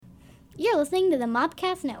You're listening to the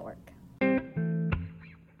Mopcast Network.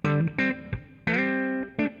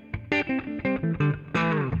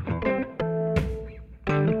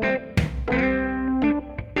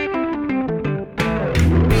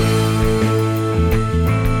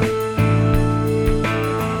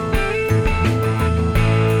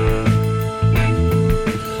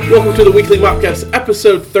 Welcome to the Weekly Mopcast,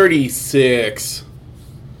 episode 36,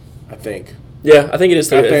 I think. Yeah, I think it is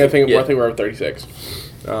 36. I think we're on 36.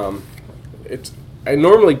 I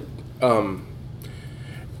normally,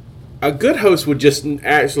 a good host would just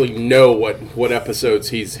actually know what episodes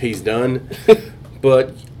he's done,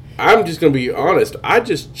 but I'm just going to be honest. I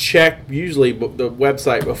just check usually the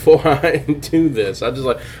website before I do this. I just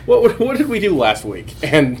like, what did we do last week?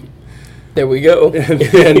 And there we go.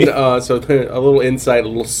 So a little insight, a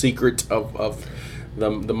little secret of the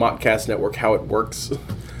Mopcast Network, how it works.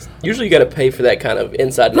 Usually you got to pay for that kind of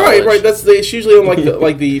inside knowledge. Right. It's usually on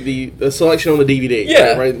the selection on the DVD.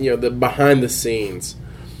 Yeah. Right. The behind the scenes.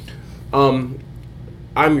 I'm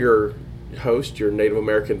your host, your Native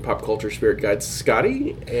American pop culture spirit guide,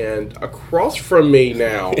 Scotty, and across from me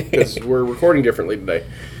now, because we're recording differently today,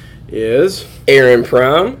 is Aaron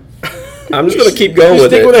Prime. I'm just going to keep going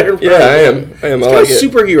with it. With Aaron Prime. Yeah, I am. It's kind of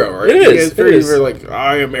superhero, right? It is. It's very like,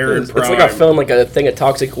 I am Aaron Prime. It's like I found like a thing of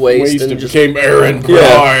toxic waste and just became Aaron Prime.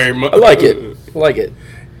 Yeah, I like it.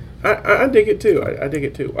 I dig it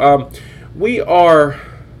too. We are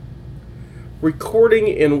recording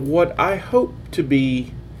in what I hope to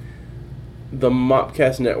be the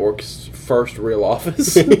Mopcast Network's first real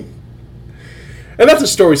office. And that's a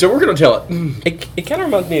story, so we're going to tell it. It kind of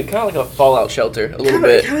reminds me of kind of like a fallout shelter a little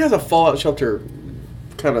bit. It kind of has a fallout shelter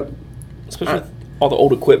kind of... Especially with all the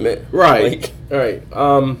old equipment. Right. All right.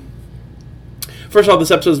 First of all,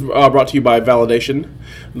 this episode is brought to you by Validation,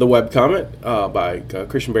 the webcomic by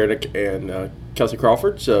Christian Baranek and Kelsey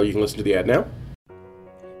Crawford, so you can listen to the ad now.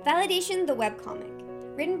 Validation, the webcomic,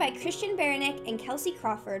 written by Christian Baranek and Kelsey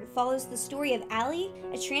Crawford, follows the story of Allie,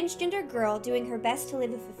 a transgender girl doing her best to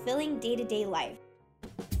live a fulfilling day-to-day life.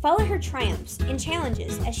 Follow her triumphs and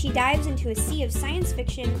challenges as she dives into a sea of science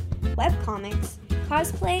fiction, webcomics,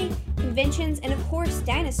 cosplay, conventions, and of course,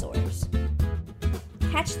 dinosaurs.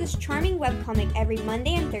 Catch this charming webcomic every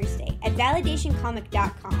Monday and Thursday at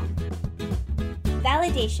validationcomic.com.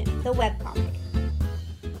 Validation, the webcomic.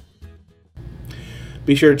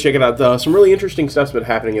 Be sure to check it out. Some really interesting stuff's been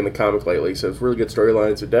happening in the comic lately, so it's really good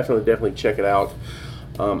storylines, so definitely check it out.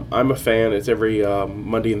 I'm a fan. It's every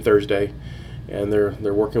Monday and Thursday, and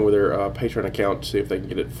they're working with their Patreon account to see if they can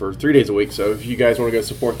get it for 3 days a week. So if you guys want to go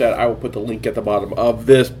support that, I will put the link at the bottom of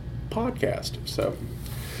this podcast. So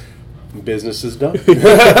business is done.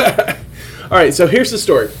 All right, so here's the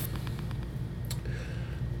story.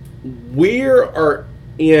 We are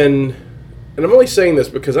in, and I'm only saying this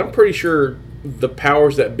because I'm pretty sure the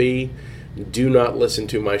powers that be do not listen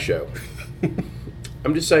to my show.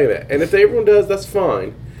 I'm just saying that. And if everyone does, that's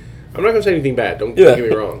fine. I'm not going to say anything bad. Don't get me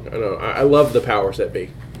wrong. I know. I love the powers that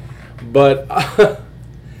be. But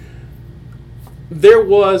there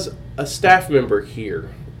was a staff member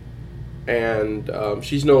here, and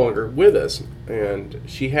she's no longer with us. And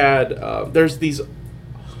she had, there's these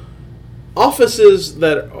offices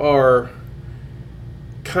that are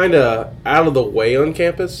kind of out of the way on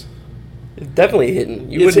campus. It's definitely hidden.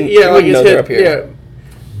 You It's wouldn't know they're up here. Yeah,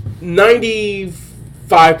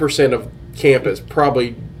 95% of campus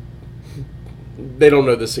probably they don't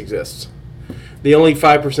know this exists. The only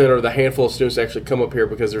 5% are the handful of students that actually come up here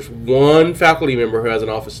because there's one faculty member who has an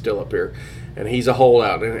office still up here, and he's a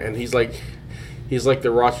holdout, and he's like the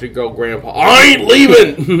Rochester Girl grandpa. I ain't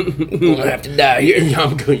leaving. I'm gonna have to die. You're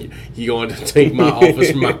going to take my office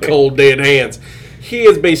from my cold dead hands. He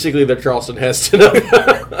is basically the Charleston Heston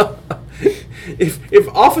of If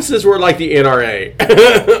offices were like the NRA,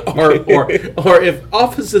 or if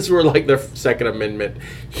offices were like the Second Amendment,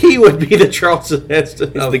 he would be the Charleston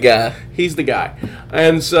Heston. He's the guy. He's the guy.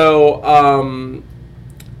 And so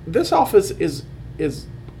this office is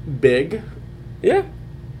big. Yeah.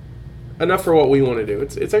 Enough for what we want to do.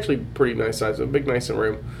 It's actually pretty nice size, a big, nice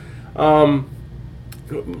room.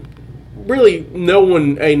 Really, no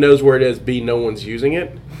one A knows where it is. B, no one's using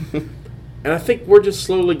it. And I think we're just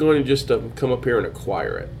slowly going to just come up here and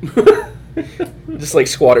acquire it. Just like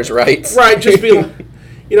squatters' rights. Right, just be like,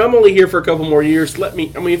 I'm only here for a couple more years.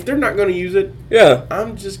 If they're not going to use it, yeah,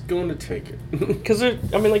 I'm just going to take it. Because,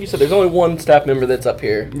 like you said, there's only one staff member that's up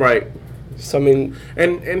here. Right. So,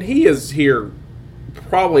 And he is here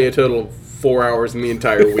probably a total of 4 hours in the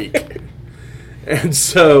entire week. And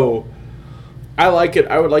so, I like it.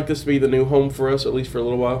 I would like this to be the new home for us, at least for a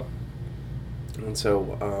little while. And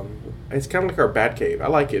so, It's kind of like our bat cave. I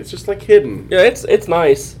like it. It's just like hidden. Yeah, it's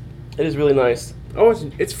nice. It is really nice. Oh,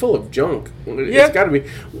 it's full of junk. Yeah. It's got to be.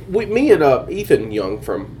 Me and Ethan Young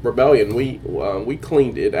from Rebellion, we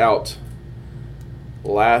cleaned it out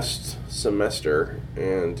last semester,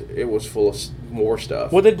 and it was full of more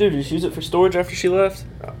stuff. What did they do? Just use it for storage after she left?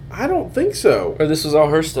 I don't think so. Or this was all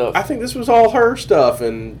her stuff? I think this was all her stuff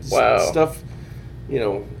and Wow. stuff,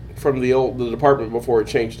 from the department before it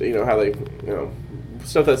changed. How they,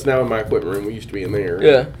 stuff that's now in my equipment room. We used to be in there.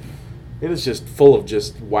 Yeah. It is just full of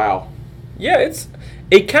just wow. Yeah,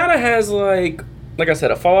 it kind of has like I said,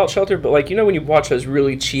 a fallout shelter, but like when you watch those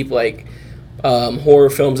really cheap like horror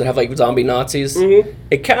films that have like zombie Nazis,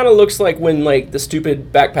 it kind of looks like when like the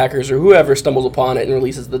stupid backpackers or whoever stumbles upon it and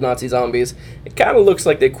releases the Nazi zombies. It kind of looks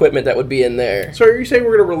like the equipment that would be in there. So are you saying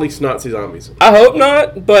we're going to release Nazi zombies? I hope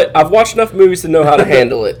not, but I've watched enough movies to know how to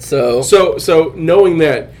handle it. So knowing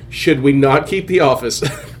that, should we not keep The Office?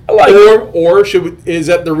 Or should we, is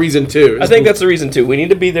that the reason too? I think that's the reason too. We need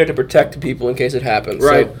to be there to protect people in case it happens.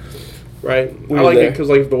 Right. So. Right. I like it because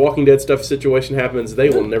like if the Walking Dead stuff situation happens, they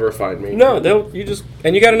will never find me. No, you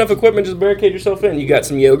got enough equipment, just barricade yourself in. You got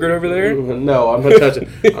some yogurt over there? No, I'm not touching.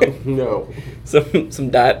 No. Some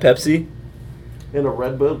Diet Pepsi. And a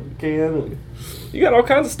Red Bull can. And you got all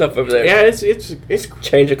kinds of stuff over there. Yeah, it's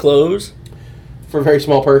change of clothes for a very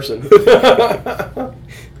small person.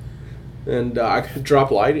 And I got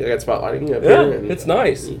drop lighting. I got spot lighting up here. And it's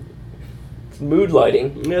nice. It's mood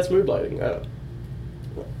lighting. Yeah, it's mood lighting.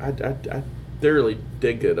 I thoroughly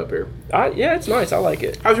dig it up here. Yeah, it's nice. I like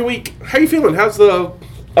it. How's your week? How you feeling? How's the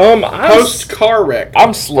post car wreck?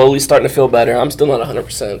 I'm slowly starting to feel better. I'm still not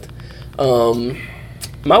 100%.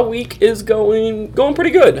 My week is going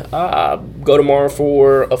pretty good. Go tomorrow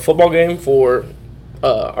for a football game for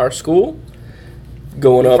our school.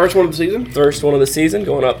 Going up. First one of the season? First one of the season.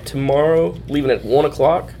 Going up tomorrow, leaving at 1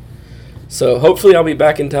 o'clock. So hopefully I'll be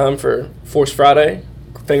back in time for Force Friday.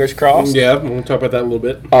 Fingers crossed. Yeah, we'll talk about that a little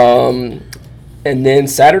bit. And then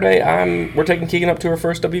Saturday, we're taking Keegan up to her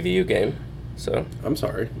first WVU game. So I'm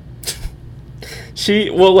sorry.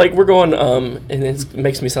 We're going, and it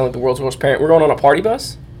makes me sound like the world's worst parent. We're going on a party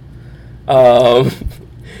bus.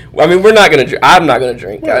 I mean, we're not going to drink. I'm not going to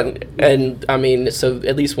drink. So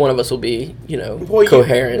at least one of us will be,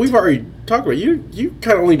 coherent. We've already talked about it. You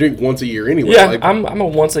kind of only drink once a year anyway. Yeah, I'm a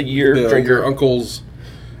once a year drinker. Your uncle's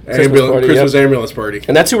Christmas ambulance party.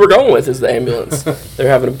 And that's who we're going with is the ambulance. They're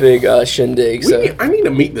having a big shindig. I need to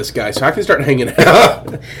meet this guy so I can start hanging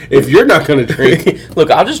out. If you're not going to drink.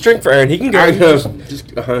 Look, I'll just drink for Aaron. He can go.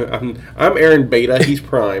 I'm Aaron Beta. He's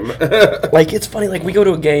Prime. It's funny. Like, we go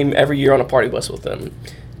to a game every year on a party bus with them.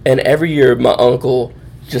 And every year my uncle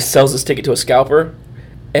just sells his ticket to a scalper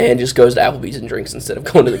and just goes to Applebee's and drinks instead of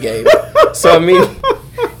going to the game. So, I mean,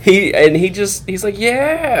 he's like,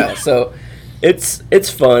 yeah. So, it's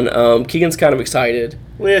fun. Keegan's kind of excited.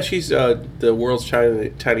 Well, yeah, she's the world's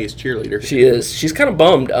tiniest cheerleader. She is. She's kind of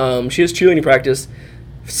bummed. She has cheerleading practice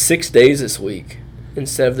 6 days this week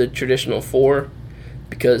instead of the traditional 4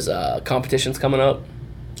 because competition's coming up.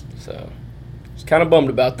 So, she's kind of bummed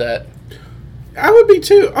about that. I would be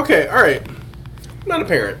too. Okay, all right. I'm not a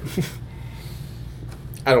parent.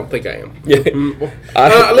 I don't think I am. Yeah.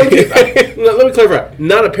 Let me clarify.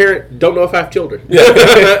 Not a parent. Don't know if I have children.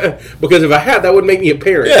 Yeah. Because if I had, that would make me a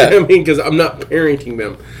parent. Yeah. I mean, because I'm not parenting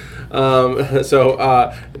them.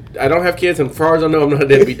 I don't have kids, and as far as I know, I'm not a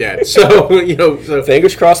deadbeat dad. So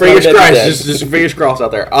fingers crossed. Fingers crossed. Just fingers crossed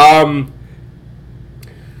out there.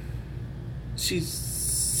 She's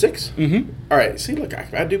 6. Mm-hmm. All right. See, look,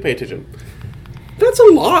 I do pay attention. That's a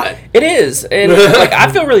lot. It is, and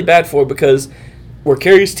I feel really bad for her because where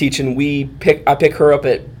Carrie's teaching, I pick her up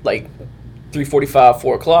at 3:45,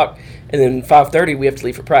 4 o'clock, and then 5:30 we have to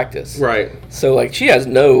leave for practice. Right. So she has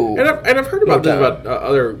no. And I've heard about this about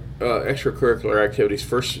other extracurricular activities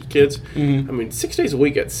for kids. Mm-hmm. I mean, 6 days a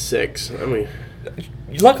week at 6. I mean,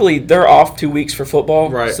 luckily they're off 2 weeks for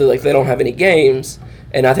football, right? So they don't have any games,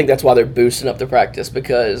 and I think that's why they're boosting up their practice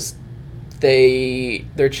because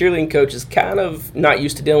their cheerleading coach is kind of not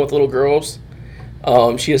used to dealing with little girls.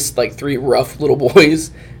 She has 3 rough little boys,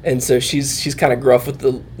 and so she's kind of gruff with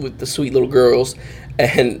the sweet little girls,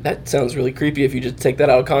 and that sounds really creepy if you just take that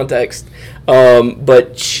out of context.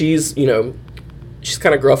 But she's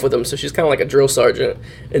kind of gruff with them, so she's kind of like a drill sergeant.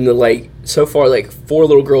 And so far 4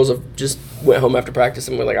 little girls have just went home after practice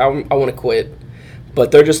and were like, I want to quit, but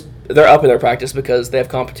they're up in their practice because they have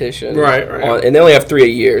competition, right. And they only have 3 a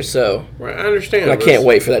year, so right. I understand. And I can't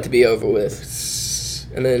wait for that to be over with.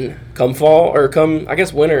 And then come fall or I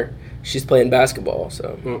guess winter, she's playing basketball.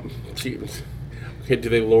 So Okay, do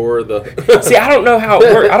they lower the? See, I don't know how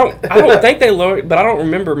it worked. I don't think they lowered, but I don't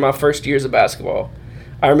remember my first years of basketball.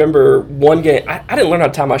 I remember one game. I didn't learn how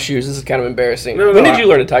to tie my shoes. This is kind of embarrassing. When did you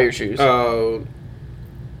learn to tie your shoes?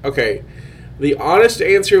 Okay. The honest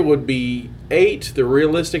answer would be 8. The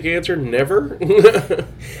realistic answer, never.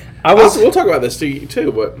 We'll talk about this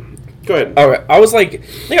too, but go ahead. All right. I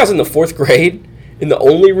think I was in the 4th grade, and the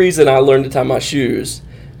only reason I learned to tie my shoes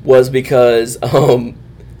was because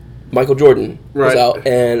Michael Jordan was out,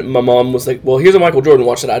 and my mom was like, well, here's a Michael Jordan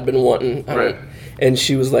watch that I'd been wanting. And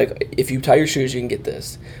she was like, if you tie your shoes, you can get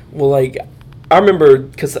this. Well, like, I remember,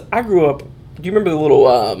 because I grew up, do you remember the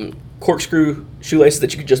little corkscrew shoelaces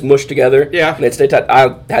that you could just mush together? Yeah. And they'd stay tight?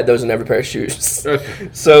 I had those in every pair of shoes. Okay.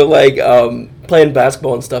 So, like, playing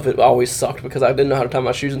basketball and stuff, it always sucked because I didn't know how to tie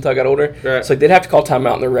my shoes until I got older. Right. So, like, they'd have to call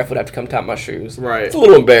timeout, and the ref would have to come tie my shoes. Right. It's a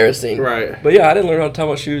little embarrassing. Right. But, yeah, I didn't learn how to tie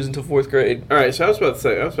my shoes until 4th grade. All right, so I was about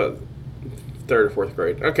 3rd or 4th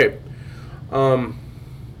grade. Okay.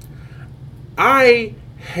 I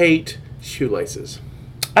hate shoelaces.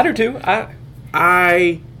 I do, too.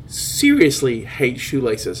 I seriously hate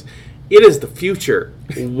shoelaces. It is the future.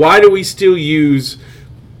 Why do we still use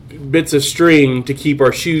bits of string to keep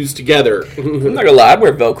our shoes together? I'm not gonna lie, I'd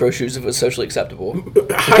wear Velcro shoes if it was socially acceptable.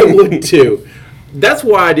 I would too. That's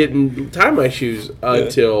why I didn't tie my shoes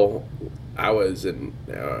until I was in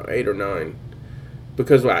 8 or 9.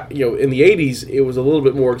 Because in the 80s, it was a little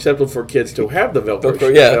bit more acceptable for kids to have the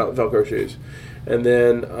Velcro shoes. And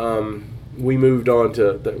then we moved on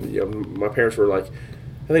to my parents were like,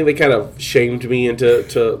 I think they kind of shamed me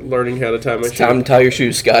into learning how to tie my shoes. Time to tie your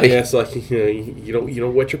shoes, Scotty. Yeah, it's like you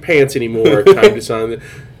don't wet your pants anymore. Time to sign it.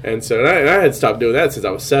 And so I had stopped doing that since I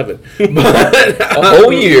was 7. But a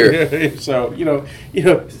whole year. So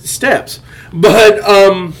steps. But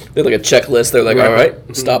they're like a checklist. They're like, all right,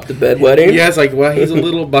 stop the bedwetting. Yeah, it's like, well, he's a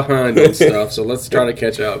little behind on stuff, so let's try to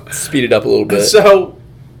catch up. Speed it up a little bit. So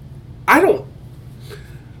I don't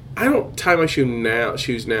tie my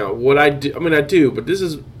shoes now. What I do, I do, but this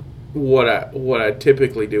is what I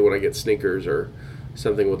typically do when I get sneakers or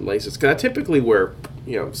something with laces. Because I typically wear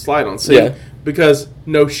slide-on seat because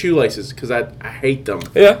no shoelaces because I hate them.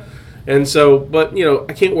 Yeah. And so, but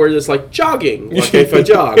I can't wear this like jogging, like if I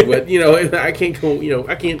jog. But I can't go.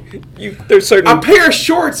 I can't. There's certain a pair of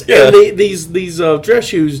shorts and these dress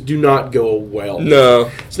shoes do not go well.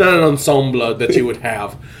 No, it's not an ensemble that you would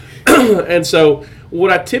have. And so,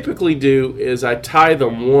 what I typically do is I tie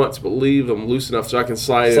them once, but leave them loose enough so I can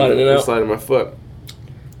slide in my foot.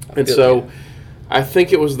 And so, I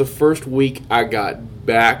think it was the first week I got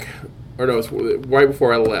back, or no, it was right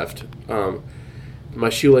before I left. My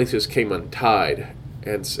shoelaces came untied,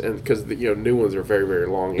 and because new ones are very, very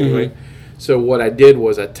long anyway. Mm-hmm. So what I did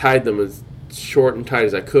was I tied them as short and tight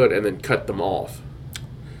as I could, and then cut them off.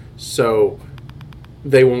 So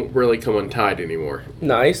they won't really come untied anymore.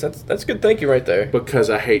 Nice, that's good thinking right there. Because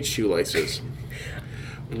I hate shoelaces.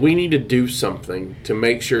 We need to do something to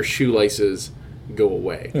make sure shoelaces go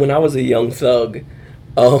away. When I was a young thug,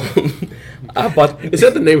 I bought. Is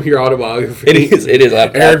that the name of your autobiography? It is.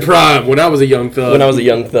 Aaron Prime. When I was a young thug.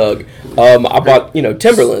 I bought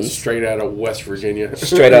Timberlands. Straight out of West Virginia.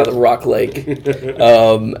 Straight out of the Rock Lake.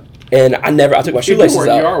 And I took my shoelaces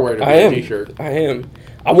out. You are wearing a t-shirt. I am.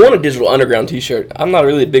 I want a Digital Underground t-shirt. I'm not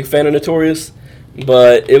really a big fan of Notorious,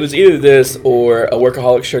 but it was either this or a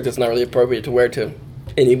Workaholic shirt that's not really appropriate to wear to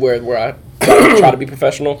anywhere where I try to be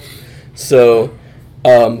professional. So,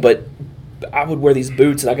 but I would wear these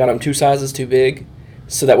boots, and I got them 2 sizes too big,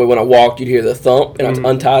 so that way when I walked, you'd hear the thump, and I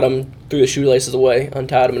untied them, threw the shoelaces away,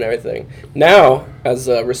 untied them, and everything. Now, as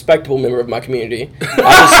a respectable member of my community,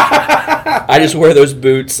 I just wear those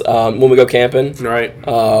boots when we go camping. Right.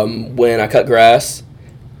 When I cut grass.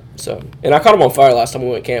 So, and I caught them on fire last time we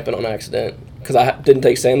went camping on accident because I didn't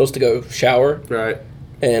take sandals to go shower. Right.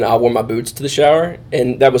 And I wore my boots to the shower,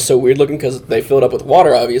 and that was so weird looking because they filled up with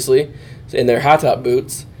water, obviously, and they're high top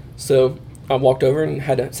boots. So I walked over and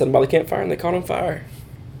had to set them by the campfire, and they caught on fire.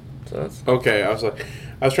 So that's okay. I was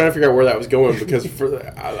trying to figure out where that was going because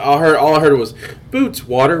all I heard was boots,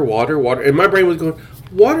 water, and my brain was going,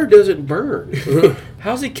 water doesn't burn.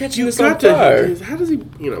 How's he catching this on fire? How does he?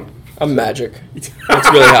 I'm magic. That's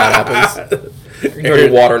really how it happens. You're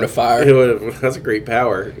turning water into fire. That's a great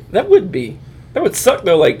power. That would suck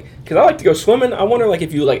though. Like, because I like to go swimming. I wonder, like,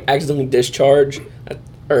 if you accidentally discharge,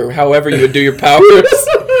 or however you would do your powers,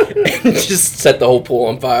 and just set the whole pool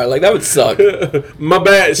on fire. Like, that would suck. My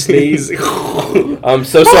bad, sneeze. I'm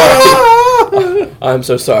so sorry. I'm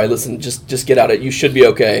so sorry. Listen, just get out of it. You should be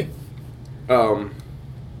okay. Wow.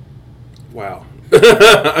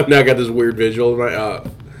 I've now got this weird visual of my.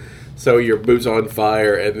 So your boot's on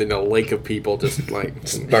fire, and then a lake of people just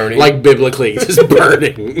burning, like biblically, just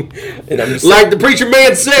burning. And I'm just like the preacher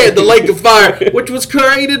man said, the lake of fire, which was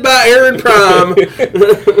created by Aaron Prime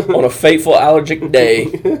on a fateful allergic day.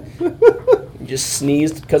 You just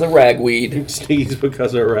sneezed because of ragweed. Sneezed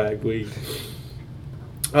because of ragweed.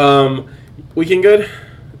 Weekend good?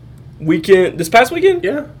 Weekend this past weekend?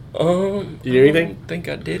 Yeah. Did you do anything? I don't think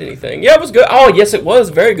I did anything. Yeah, it was good. Oh, yes, it was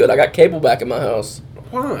very good. I got cable back in my house.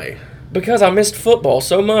 Why? Because I missed football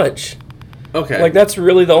so much. Okay. Like, that's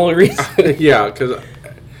really the only reason. Yeah, because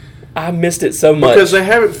I missed it so much. Because they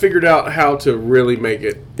haven't figured out how to really make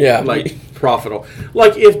it profitable.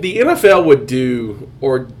 Like, if the NFL would do,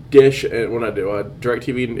 or Dish, when I do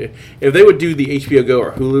DirecTV, if they would do the HBO Go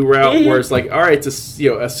or Hulu route, where it's like, all right, it's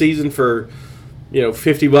a season for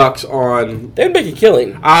 $50 on. They'd make a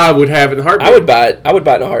killing. I would have it in a heartbeat. I would buy it. I would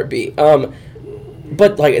buy it in a heartbeat.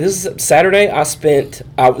 But like this is Saturday,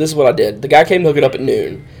 this is what I did. The guy came to hook it up at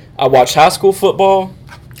noon. I watched high school football.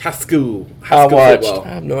 High school football. I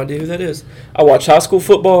have no idea who that is. I watched high school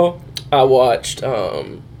football. I watched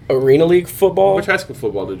Arena League football. Which high school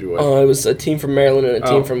football did you watch? It was a team from Maryland and a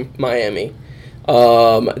team from Miami.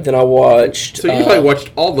 Then I watched. So you probably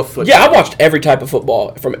watched all the football. Yeah, I watched every type of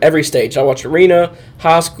football from every stage. I watched Arena,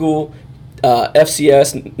 high school,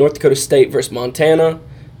 FCS, North Dakota State versus Montana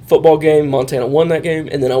football game. Montana won that game,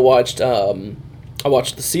 and then I watched the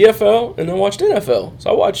CFL and then I watched NFL. So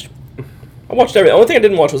I watched everything. The only thing I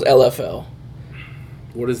didn't watch was LFL.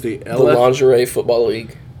 What is the The Lingerie Football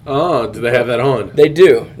League. Oh, do they have that on? They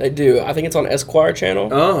do. I think it's on Esquire channel.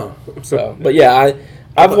 Oh. So, but yeah,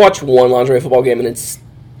 I've watched one lingerie football game, and it's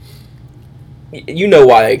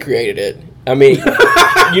why they created it. I mean,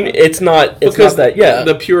 it's not that. Yeah,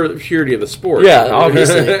 the purity of the sport. Yeah,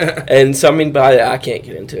 obviously. And so but I can't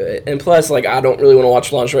get into it. And plus, like, I don't really want to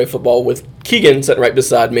watch lingerie football with Keegan sitting right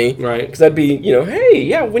beside me. Right. Because that'd be, hey,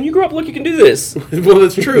 yeah, when you grow up, look, you can do this. Well,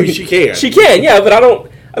 that's true. She can. She can, yeah, but I don't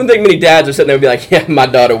think many dads are sitting there and be like, yeah, my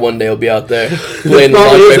daughter one day will be out there playing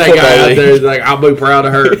lingerie that football guy league. out there, like, I'll be proud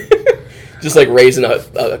of her. Just like raising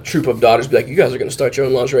a troop of daughters, be like, you guys are going to start your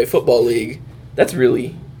own lingerie football league. That's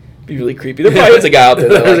really creepy. There probably is a guy out there.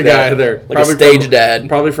 There's a guy out there. Like probably a stage dad.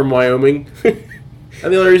 Probably from Wyoming.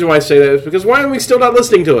 And the only reason why I say that is because Wyoming's still not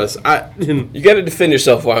listening to us. You got to defend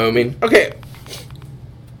yourself, Wyoming. Okay.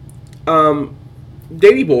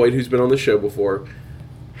 Danny Boyd, who's been on the show before,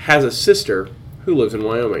 has a sister who lives in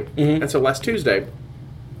Wyoming. Mm-hmm. And so last Tuesday,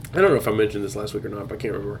 I don't know if I mentioned this last week or not, but I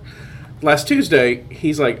can't remember. Last Tuesday,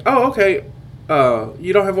 he's like, oh, okay,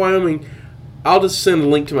 you don't have Wyoming. I'll just send a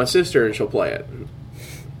link to my sister and she'll play it.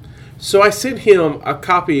 So I sent him a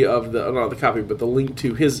copy of not the copy, but the link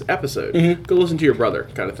to his episode. Mm-hmm. Go listen to your brother,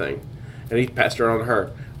 kind of thing. And he passed it on to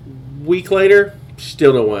her. Week later,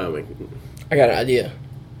 still no Wyoming. I got an idea.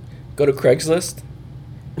 Go to Craigslist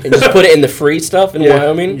and just put it in the free stuff in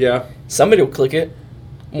Wyoming. Yeah. Somebody will click it,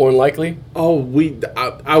 more than likely. Oh,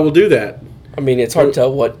 I will do that. I mean, it's hard to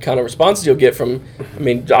tell what kind of responses you'll get from. I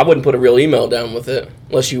mean, I wouldn't put a real email down with it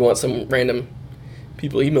unless you want some random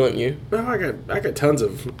people emailing you. No, I got tons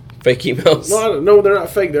of fake emails. No, they're not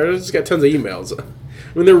fake. They just got tons of emails. I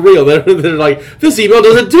mean, they're real. They're like, this email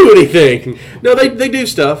doesn't do anything. No, they do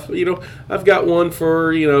stuff. I've got one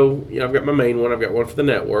for I've got my main one. I've got one for the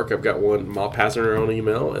network. I've got one Mopcast on her own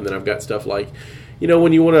email, and then I've got stuff like.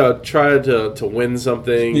 When you want to try to win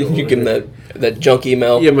something, you give them that junk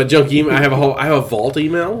email. Yeah, my junk email. I have a vault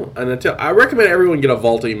email, and I recommend everyone get a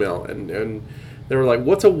vault email. And they were like,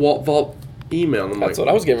 "What's a vault email?" And That's what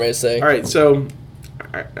I was getting ready to say. All right, so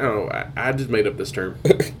I don't know. I just made up this term.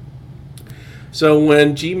 So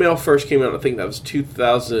when Gmail first came out, I think that was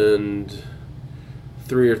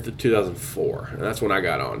 2003 or 2004, and that's when I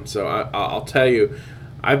got on. So I'll tell you.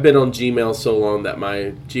 I've been on Gmail so long that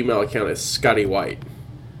my Gmail account is Scotty White.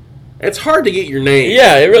 It's hard to get your name.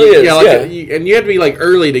 Yeah, it really is. Yeah, and you have to be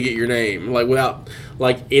early to get your name, without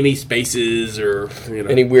any spaces or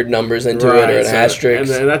any weird numbers into it or an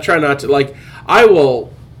asterisk. And I try not to I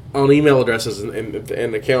will on email addresses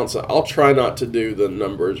and accounts. I'll try not to do the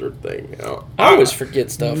numbers or thing. I always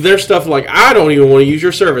forget stuff. There's stuff I don't even want to use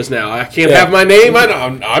your service now. I can't have my name.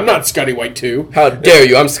 I'm not Scotty White 2. How dare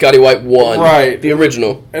you? I'm Scotty White 1. Right, the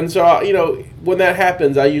original. And so when that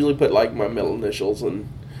happens, I usually put my middle initials and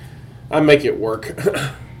I make it work.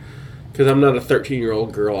 Because I'm not a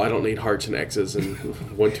 13-year-old girl. I don't need hearts and X's and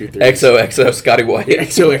 1, 2, 3. XOXO Scotty White.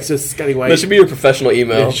 XOXO Scotty White. That should be your professional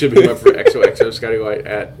email. Yeah, it should be my XOXO Scotty White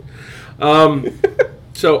at.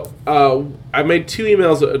 So I made 2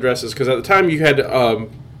 emails addresses because at the time you had to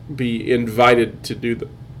be invited to do the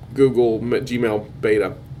Google Gmail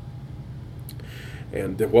beta.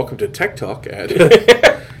 And welcome to Tech Talk at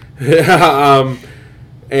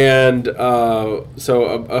And so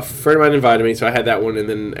a friend of mine invited me, so I had that one. And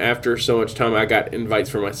then after so much time, I got invites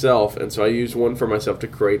for myself, and so I used one for myself to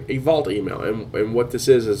create a vault email. And what this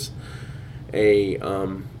is a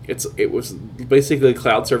it was basically a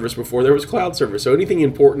cloud service before there was cloud service. So anything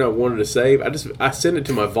important I wanted to save, I sent it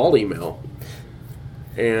to my vault email.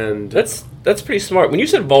 And that's pretty smart. When you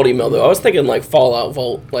said vault email, though, I was thinking like Fallout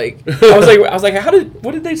Vault. Like I was like,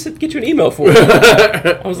 what did they get you an email for?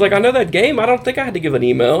 I was like, I know that game. I don't think I had to give an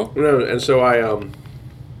email. No, and so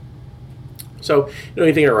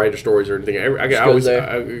anything I write or stories or anything, I always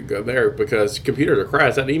go there because computers are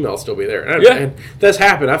crashed. That email will still be there. And that's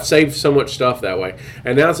happened. I've saved so much stuff that way.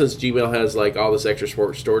 And now since Gmail has like all this extra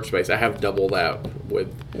storage space, I have double that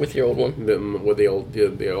with your old one, with the old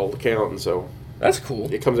account, and so. That's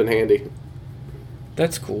cool. It comes in handy.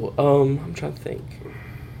 That's cool. I'm trying to think.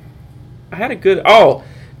 I had a good... Oh,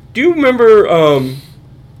 do you remember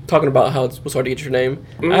talking about how it was hard to get your name?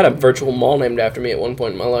 Mm-hmm. I had a virtual mall named after me at one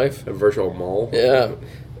point in my life. A virtual mall? Yeah.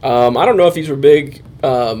 I don't know if these were big.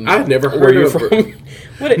 I've never heard of from.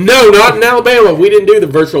 No, not in Alabama. We didn't do the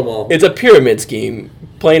virtual mall. It's a pyramid scheme,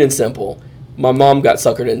 plain and simple. My mom got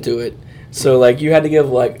suckered into it. So, like, you had to give,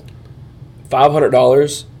 like,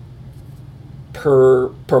 $500 per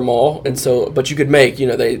mall, and so but you could make,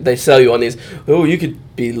 they sell you on these, you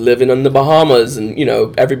could be living in the Bahamas, and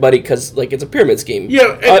everybody, because like it's a pyramid scheme.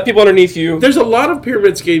 People underneath you. There's a lot of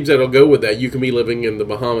pyramid schemes that'll go with that. You can be living in the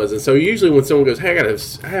Bahamas, and so usually when someone goes, hey,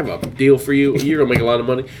 I have a deal for you, you're gonna make a lot of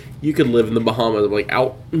money, you could live in the Bahamas. I'm like,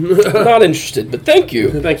 out. Not interested, but thank you.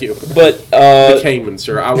 But the Caymans,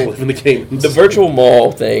 sir. I will live in the Caymans. The virtual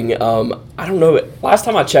mall thing, I don't know, last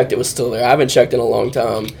time I checked it was still there. I haven't checked in a long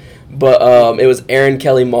time. But it was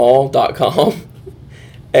AaronKellyMall.com,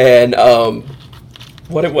 and it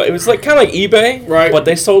was like kind of like eBay, right? But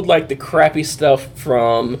they sold like the crappy stuff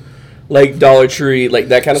from like Dollar Tree, like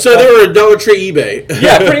that kind of stuff. So they were a Dollar Tree eBay.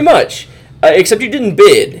 Yeah, pretty much. Except you didn't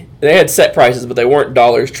bid. They had set prices, but they weren't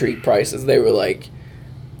Dollar Tree prices. They were like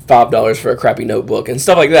 $5 for a crappy notebook and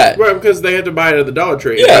stuff like that. Right, because they had to buy it at the Dollar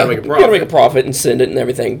Tree. Yeah, to make a profit. You gotta make a profit and send it and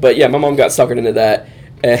everything. But yeah, my mom got suckered into that,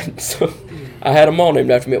 and so I had a mall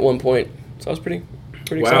named after me at one point. So I was pretty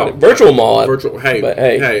excited. Virtual mall. Hey,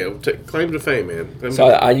 claim to fame, man. So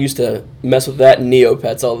I used to mess with that and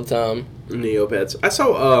Neopets all the time. Neopets. I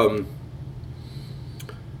saw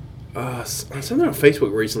something on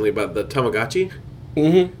Facebook recently about the Tamagotchi.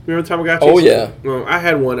 Mm-hmm. Remember Tamagotchis? Oh, yeah. Well, I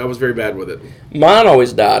had one. I was very bad with it. Mine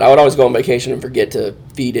always died. I would always go on vacation and forget to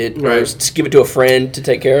feed it, or just give it to a friend to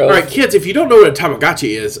take care of. All right, kids, if you don't know what a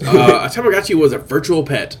Tamagotchi is, a Tamagotchi was a virtual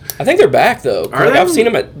pet. I think they're back, though. Are they? I've seen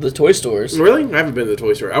them at the toy stores. Really? I haven't been to the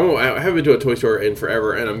toy store. I haven't been to a toy store in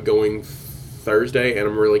forever, and I'm going Thursday, and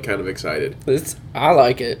I'm really kind of excited. I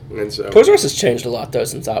like it. And so Toys R Us has changed a lot, though,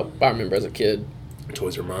 since I remember as a kid.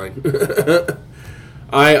 Toys are mine.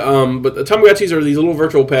 But the Tamagotchis are these little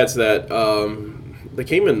virtual pets that they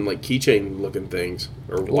came in like keychain looking things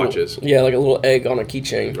or watches. Yeah, like a little egg on a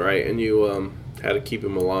keychain. Right, and you had to keep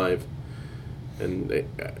them alive, and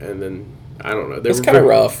then I don't know. It's kind of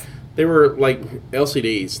rough. They were like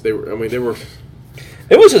LCDs. They were.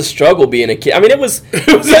 It was a struggle being a kid. I mean, it was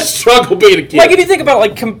a struggle being a kid. Like if you think about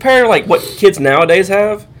like compare like what kids nowadays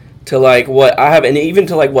have to like what I have, and even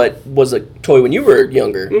to like what was a toy when you were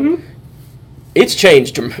younger. Mm-hmm. It's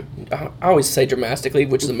changed. I always say dramatically,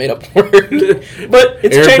 which is a made-up word, but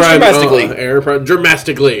it's changed dramatically.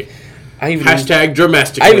 Dramatically. Hashtag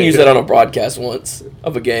dramatically. I even used that on a broadcast once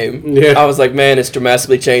of a game. Yeah. I was like, man, it's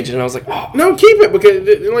dramatically changing, and I was like, oh. No, keep it, because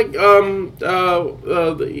like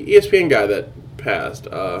the ESPN guy that passed.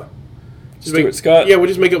 Stuart Scott? Yeah, we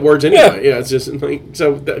just make up words anyway. Yeah, it's just like,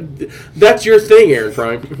 so that's your thing, Aaron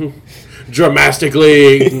Prime.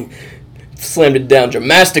 Dramatically. Slammed it down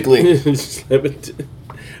dramatically. What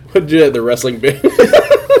did you do at the wrestling bit?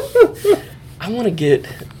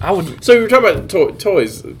 So you were talking about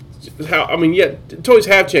toys. Toys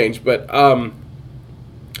have changed, but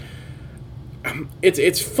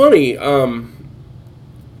it's funny. When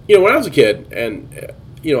I was a kid, and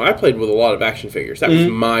I played with a lot of action figures. That was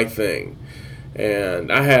my thing,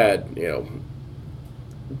 and I had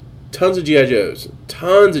tons of G.I. Joes,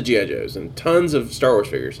 and tons of Star Wars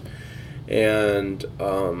figures. And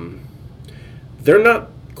they're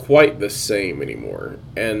not quite the same anymore.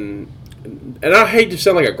 And I hate to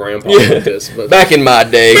sound like a grandpa with this, but back in my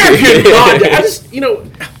day, I just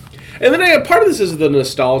And then part of this is the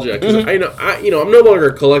nostalgia because I'm no longer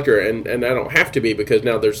a collector, and I don't have to be because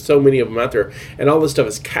now there's so many of them out there, and all this stuff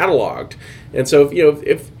is cataloged. And so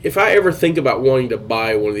if I ever think about wanting to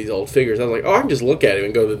buy one of these old figures, I'm like, I can just look at it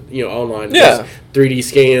and go to online, and 3D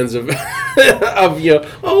scans of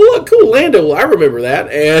oh look, cool Lando, I remember that,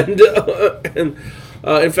 and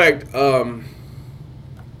in fact,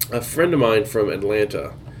 a friend of mine from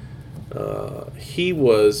Atlanta, he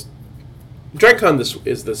was. DragCon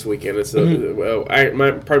is this weekend. It's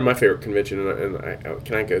part of my favorite convention, and I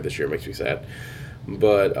can't go this year. It makes me sad.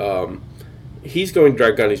 But he's going to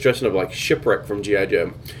DragCon. He's dressing up like Shipwreck from G.I.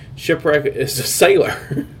 Joe. Shipwreck is a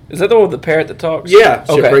sailor. Is that the one with the parrot that talks? Yeah,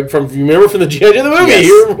 Shipwreck from. You remember from the G.I. Joe the movie? Yes.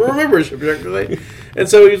 You remember Shipwreck, right? And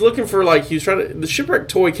so he was looking for he was trying to. The Shipwreck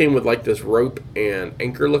toy came with this rope and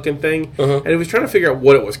anchor looking thing, and he was trying to figure out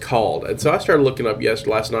what it was called. And so I started looking up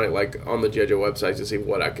last night, on the G.I. Joe website to see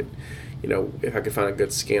what I could. If I could find a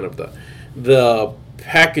good scan of the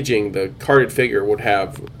packaging, the carded figure would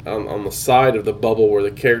have on the side of the bubble where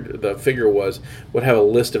the figure would have a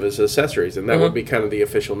list of his accessories, and that would be kind of the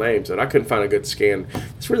official names. And I couldn't find a good scan.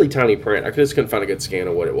 It's really tiny print. I just couldn't find a good scan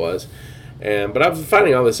of what it was. But I was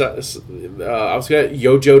finding all this. I was at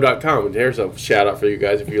yojo.com, and there's a shout out for you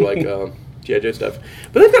guys if you like G.I. Joe stuff.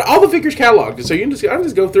 But they've got all the figures cataloged, so I can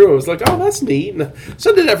just go through them. It's like, oh, that's neat. And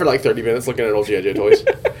so I did that for 30 minutes looking at old G.I. Joe toys.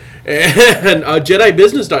 And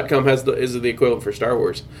JediBusiness.com is the equivalent for Star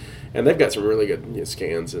Wars, and they've got some really good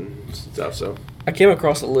scans and stuff. So I came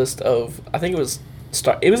across a list of, I think it was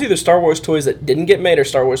either Star Wars toys that didn't get made or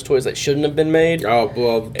Star Wars toys that shouldn't have been made. Oh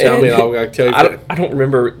well, tell me, I'll tell you. I don't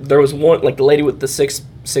remember. There was one the lady with the six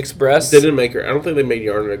breasts. They didn't make her. I don't think they made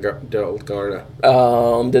Yarna Del Garna.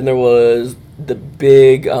 Then there was the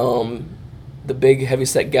big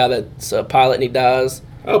heavyset guy that's a pilot and he dies.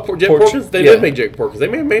 Oh, Jack Porkins? They did make Jack Porkins. They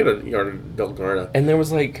may have made a Yarna Del Garna. And there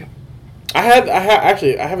was I have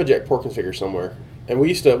a Jack Porkins figure somewhere, and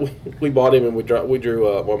we bought him and we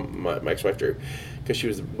drew my ex-wife drew, because she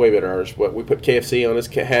was a way better artist. We put KFC on his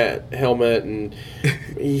helmet, and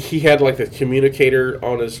he had the communicator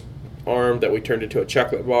on his arm that we turned into a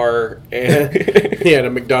chocolate bar, and he had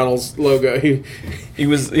a McDonald's logo. He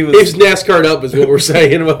was NASCAR'd up, is what we're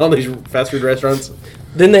saying, about all these fast food restaurants.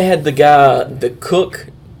 Then they had the guy, the cook.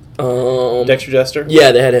 Dexter Jester?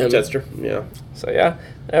 Yeah, they had him. Jester, yeah. So, yeah,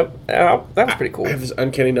 that was pretty cool. I have this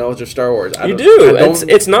uncanny knowledge of Star Wars. You do.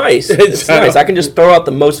 It's nice. It's nice. I can just throw out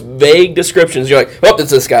the most vague descriptions. You're like, oh,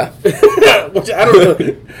 it's this guy. Which I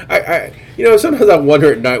don't know. Sometimes I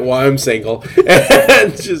wonder at night why I'm single.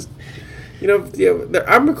 And just,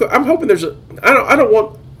 I'm hoping there's I don't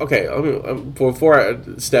want. Okay, before I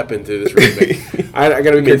step into this remake, I got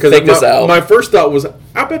to be clear, because my first thought was,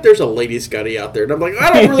 I bet there's a Lady Scotty out there, and I'm like,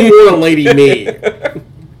 I don't really want a lady me.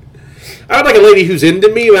 I would like a lady who's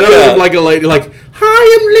into me, but I don't like a lady hi,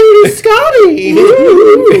 I'm Lady Scotty.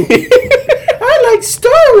 I like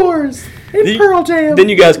Star Wars and Pearl Jam. Then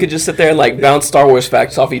you guys could just sit there and bounce Star Wars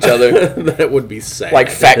facts off each other. That would be sad.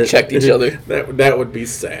 Fact checked each other. That would be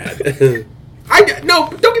sad. No,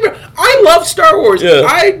 don't get me wrong. I love Star Wars. Yeah.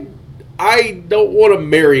 I don't want to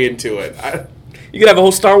marry into it. You could have a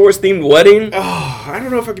whole Star Wars themed wedding. Oh, I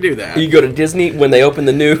don't know if I could do that. You go to Disney when they open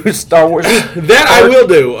the new Star Wars. That I will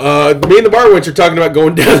do. Me and the bar wench are talking about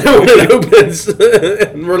going down there when it opens,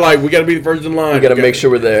 and we're like, we got to be the first in line. We got to make sure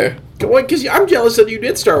we're there. Because I'm jealous that you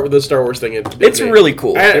did start with the Star Wars thing. It's really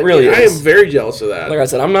cool. It really is. I am very jealous of that. Like I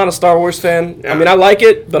said, I'm not a Star Wars fan. I mean, I like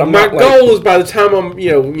it, but I'm not. My goal is by the time I'm,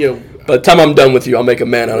 by the time I'm done with you, I'll make a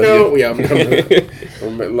man out of you. Yeah, I'm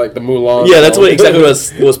like the Mulan. Yeah, that's exactly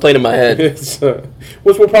what was playing in my head.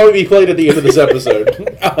 Which will probably be played at the end of this episode.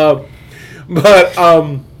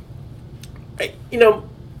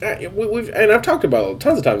 We've and I've talked about it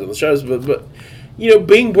tons of times on the shows, but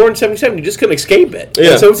being born in '77, you just couldn't escape it.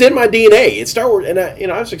 Yeah. And so it's in my DNA. It's Star Wars, and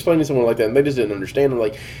I was explaining to someone like that, and they just didn't understand. I'm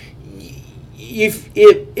like, if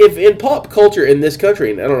in pop culture in this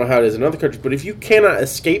country, and I don't know how it is in other countries, but if you cannot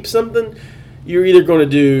escape something, you're either going to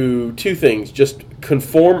do two things: just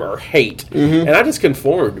conform or hate. Mm-hmm. And I just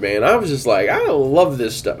conformed, man. I was just like, I love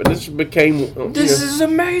this stuff, and this became. This is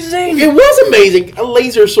amazing. It was amazing. A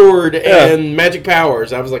laser sword and magic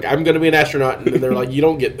powers. I was like, I'm going to be an astronaut, and then they're like, you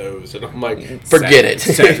don't get those, and I'm like, forget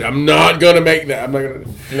it. I'm not going to make that. I'm not going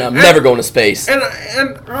to. No, I'm never going to space. And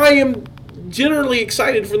I am generally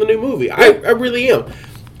excited for the new movie. Yeah. I really am.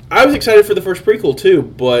 I was excited for the first prequel too,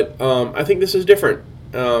 but I think this is different.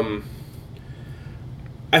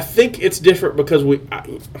 I think it's different because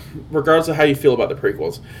regardless of how you feel about the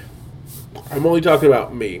prequels, I'm only talking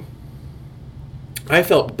about me. I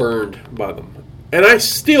felt burned by them, and I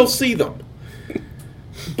still see them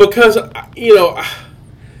because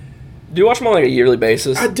Do you watch them on like a yearly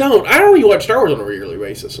basis? I don't. I only watch Star Wars on a yearly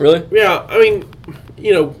basis. Really? Yeah. I mean,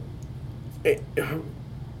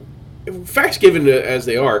 facts given as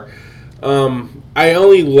they are, I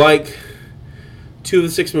only like 2 of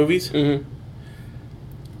the 6 movies. Mm-hmm.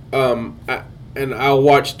 And I'll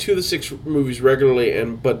watch 2 of the 6 movies regularly,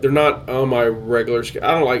 but they're not on my regular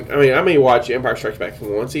schedule. I may watch Empire Strikes Back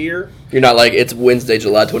once a year. You're not like, it's Wednesday,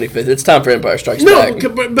 July 25th. It's time for Empire Strikes Back. No,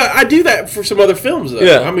 but I do that for some other films, though.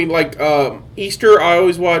 Yeah. I mean, like, Easter, I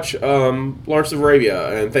always watch Lawrence of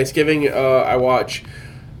Arabia, and Thanksgiving, I watch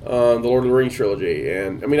the Lord of the Rings trilogy.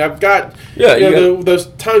 And, I mean, I've got those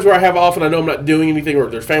times where I have off and I know I'm not doing anything, or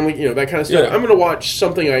there's family, that kind of stuff. Yeah. I'm going to watch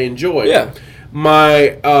something I enjoy. Yeah.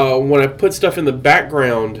 My when I put stuff in the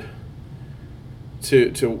background to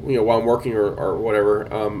while I'm working or whatever,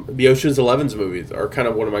 the Ocean's 11's movies are kind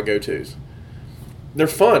of one of my go-tos. They're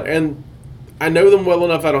fun, and I know them well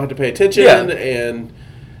enough I don't have to pay attention, and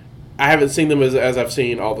I haven't seen them as I've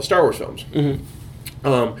seen all the Star Wars films.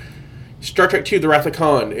 Mm-hmm. Star Trek II: The Wrath of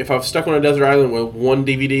Khan. If I was stuck on a desert island with one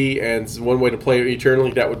DVD and one way to play it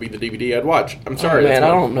eternally, that would be the DVD I'd watch. I'm sorry, man, I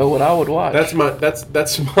don't know what I would watch. That's my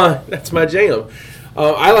jam.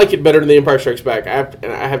 I like it better than The Empire Strikes Back.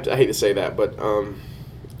 I hate to say that, but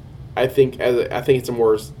I think it's a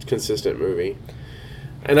more consistent movie.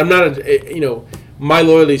 And I'm not my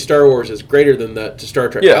loyalty to Star Wars is greater than that to Star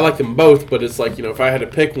Trek. Yeah. I like them both, but it's like, if I had to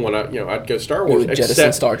pick one, I'd go Star Wars. You would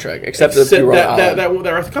jettison Star Trek, except that that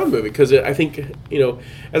Wrath of Khan movie, because I think,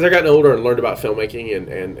 as I gotten older and learned about filmmaking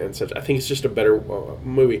and such, I think it's just a better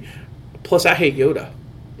movie. Plus, I hate Yoda.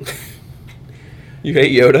 You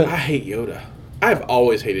hate Yoda? I hate Yoda. I have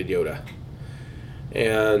always hated Yoda.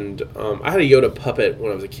 And I had a Yoda puppet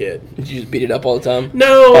when I was a kid. Did you just beat it up all the time?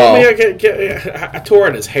 No, I tore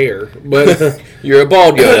out his hair, but you're a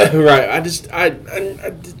bald Yoda, right? I just all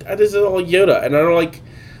Yoda, and I don't like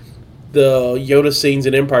the Yoda scenes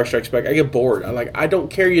in Empire Strikes Back. I get bored. I don't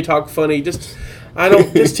care. You talk funny. Just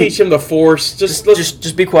teach him the Force.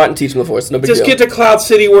 Just be quiet and teach him the Force. No big deal. Just get to Cloud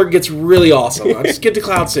City where it gets really awesome. I just get to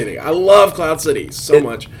Cloud City. I love Cloud City so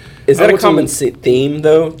much. Is that a common theme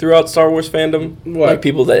though throughout Star Wars fandom? What? Like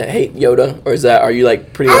people that hate Yoda, or are you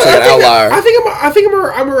like pretty much an outlier? I think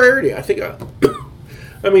I'm a rarity. I think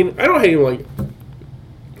I mean, I don't hate him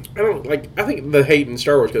I think the hate in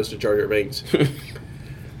Star Wars goes to Jar Jar Binks.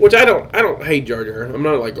 Which I don't hate Jar Jar. I'm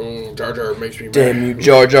not like, Jar Jar makes me mad. Damn you,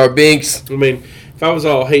 Jar Jar Binks. I mean, if I was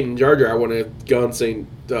all hating Jar Jar, I wouldn't have gone and seen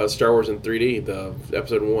Star Wars in 3D, the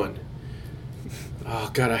episode 1.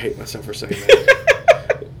 Oh God, I hate myself for saying that.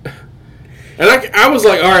 And I was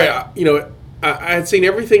like, all right, I had seen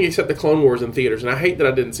everything except the Clone Wars in theaters, and I hate that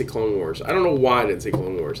I didn't see Clone Wars. I don't know why I didn't see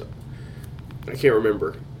Clone Wars. I can't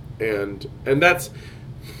remember. And that's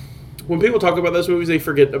when people talk about those movies, they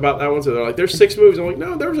forget about that one. So they're like, "There's 6 movies." I'm like,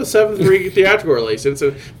 "No, there was a 7th theatrical release." And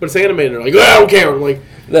so, but it's animated. And they're like, "I don't care." I'm like,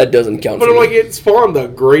 that doesn't count. But I'm like, it spawned the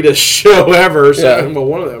greatest show ever. So, well,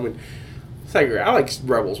 one of them. I mean, it's not great. I like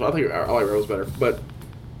Rebels. I think I like Rebels better. But,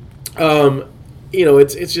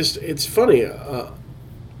 it's funny.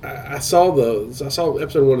 I saw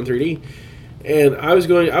episode 1 in 3D, and I was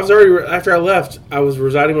already after I left. I was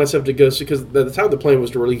resigning myself to go see, because at the time the plan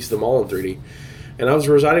was to release them all in 3D. And I was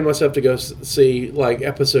resigning myself to go see,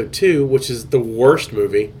 episode 2, which is the worst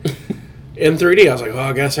movie, in 3D. I was like,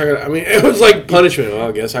 I guess it was like punishment.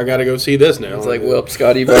 I guess I got to go see this now. It's like, well,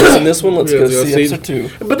 Scotty, you've already seen this one. Let's go see episode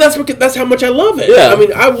 2. But that's how much I love it. Yeah. I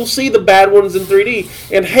mean, I will see the bad ones in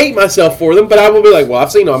 3D and hate myself for them, but I will be like, well,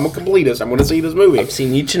 I've seen them. I'm a completist. I'm going to see this movie. I've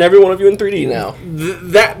seen each and every one of you in 3D now.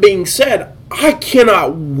 That being said, I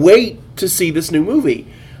cannot wait to see this new movie.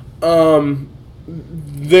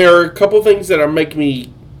 There are a couple things that are making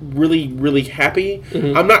me really, really happy.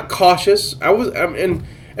 Mm-hmm. I'm not cautious.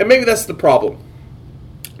 And maybe that's the problem.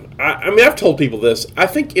 I mean, I've told people this. I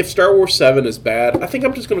think if Star Wars 7 is bad, I think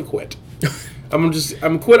I'm just going to quit.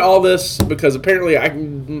 I'm quit all this because apparently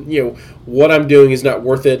what I'm doing is not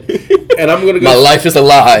worth it, and I'm going to go. My life is a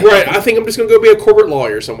lie. Right. I think I'm just going to go be a corporate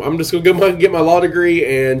lawyer somewhere. I'm just going to go get my law degree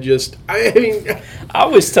and just. I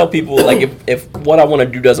always tell people if what I want to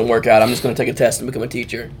do doesn't work out, I'm just going to take a test and become a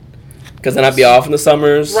teacher. Because then I'd be off in the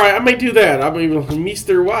summers. Right, I may do that. I mean,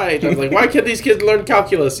 Mr. White. I was like, why can't these kids learn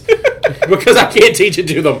calculus? Because I can't teach it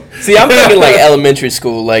to them. See, I'm thinking elementary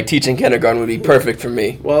school, teaching kindergarten would be perfect for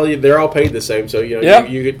me. Well, they're all paid the same, so you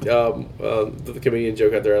get the comedian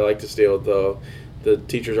joke out there. I like to steal the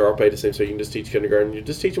teachers are all paid the same, so you can just teach kindergarten. You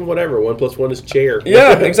just teach them whatever. 1 + 1 is chair.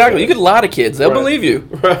 Yeah, exactly. You could lie to kids; they'll believe you.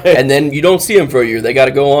 Right. And then you don't see them for a year. They got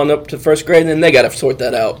to go on up to first grade, and then they got to sort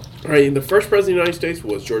that out. Right. And the first president of the United States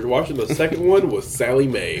was George Washington. The second one was Sally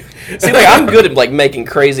Mae. See, like I'm good at like making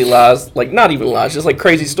crazy lies, like not even lies, just like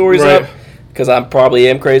crazy stories up. Because I probably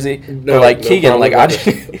am crazy. No, but like no Keegan, like I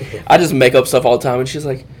I just make up stuff all the time, and she's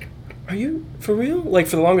like, "Are you for real?" Like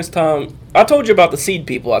for the longest time, I told you about the seed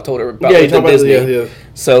people. I told her about you talk about Disney. yeah.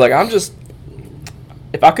 So like I'm just,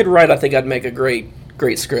 if I could write, I think I'd make a great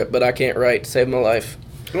script, but I can't write to save my life.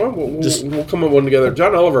 Well, we'll come up with one together.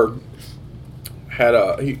 John Oliver had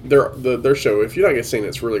their show. If you're not getting seen,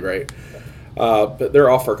 it's really great. But they're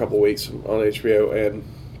off for a couple of weeks on HBO, and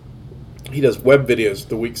he does web videos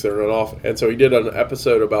the weeks they're not off. And so he did an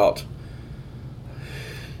episode about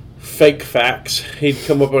fake facts. He'd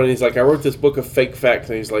come up on and he's like, I wrote this book of fake facts.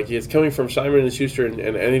 And he's like, it's coming from Simon & Schuster. And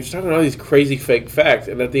he was talking about all these crazy fake facts.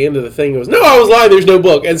 And at the end of the thing, it was, no, I was lying. There's no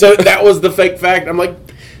book. And so that was the fake fact. I'm like,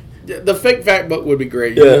 the fake fact book would be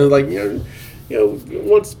great. Yeah. You know, like, you know,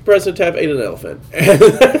 once President Taft ate an elephant.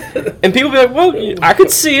 And people be like, well, I could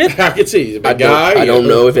see it. I could see. He's a big guy. I don't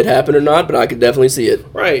know if it happened or not, but I could definitely see it.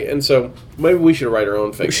 Right. And so maybe we should write our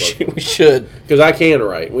own fake book. We should. Because I can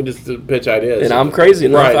write. We just pitch ideas. And I'm crazy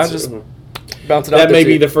enough. Right. I just bounce it out. That may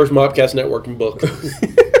be the first Mopcast networking book.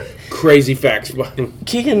 Crazy facts.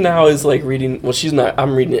 Keegan now is like reading. Well, she's not.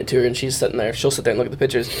 I'm reading it to her, and she's sitting there. She'll sit there and look at the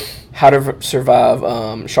pictures. How to Survive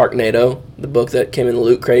Sharknado, the book that came in the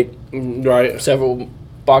loot crate, Right. several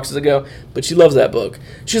boxes ago. But she loves that book.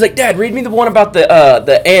 She's like, Dad, read me the one about the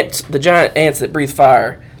ants, the giant ants that breathe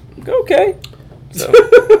fire. I go, okay.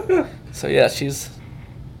 So yeah, she's.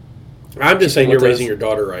 I'm just saying you're raising your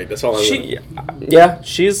daughter right. That's all I'm saying. Yeah,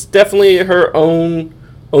 she's definitely her own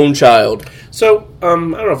child. So, I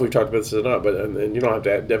don't know if we've talked about this or not, but and you don't have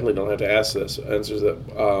to, definitely don't have to answers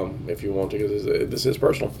that if you want to, because this is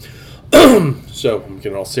personal. So, I'm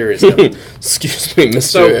getting all serious now. Excuse me,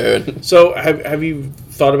 Mr. Aaron. So, have you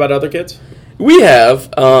thought about other kids? We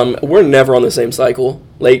have. We're never on the same cycle.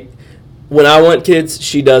 Like, when I want kids,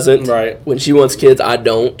 she doesn't. Right. When she wants kids, I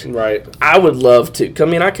don't. Right. I would love to. I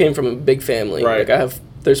mean, I came from a big family. Right. Like,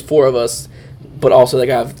 there's 4 of us, but also, like,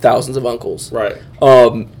 I have thousands of uncles. Right.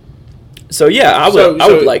 So, yeah, I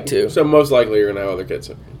would like to. So, most likely you're going to have other kids.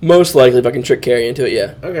 Most likely, if I can trick Carrie into it,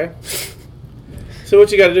 yeah. Okay. So, what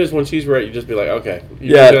you got to do is when she's ready, you just be like, okay.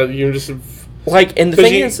 You just... Like, and the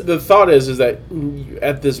thing is... The thought is that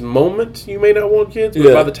at this moment, you may not want kids,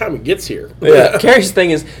 but by the time it gets here... Yeah, Carrie's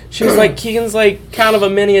thing is, she's like, Keegan's, like, kind of a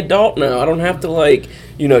mini adult now. I don't have to, like,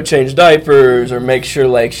 change diapers or make sure,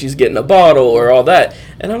 like, she's getting a bottle or all that.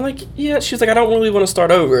 And I'm like, yeah. She's like, I don't really want to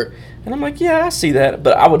start over. And I'm like, yeah, I see that.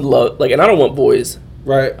 But I would love... Like, and I don't want boys.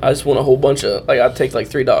 Right. I just want a whole bunch of... Like, I'd take, like,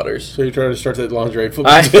 3 daughters. So you're trying to start that lingerie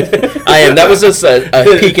football? I am. That was just a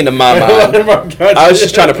peek into my mind. I was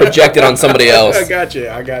just trying to project it on somebody else. I got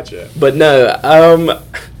you. But no,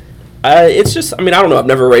 it's just... I mean, I don't know. I've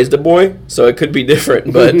never raised a boy, so it could be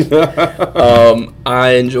different. But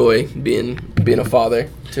I enjoy being a father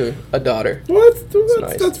to a daughter. Well,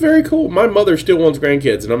 Nice. that's very cool. My mother still wants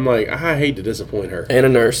grandkids, and I'm like, I hate to disappoint her. And a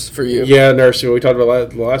nurse for you. Yeah, nurse. We talked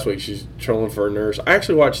about last week. She's trolling for a nurse. I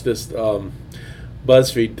actually watched this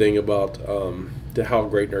BuzzFeed thing about how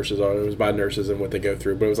great nurses are. It was by nurses and what they go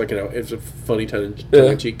through, but it was like, it's a funny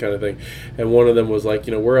tongue-in-cheek kind of thing. And one of them was like,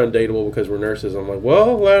 we're undateable because we're nurses. I'm like,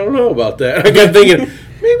 well, I don't know about that. I got thinking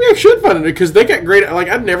maybe I should find it because they got great. Like,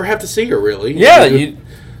 I'd never have to see her really. Yeah,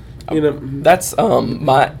 that's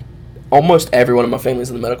my almost everyone in my family is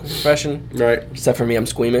in the medical profession, right? Except for me, I'm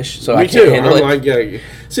squeamish, so me I can't handle it. Like, yeah.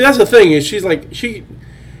 See, that's the thing is she's like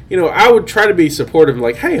I would try to be supportive,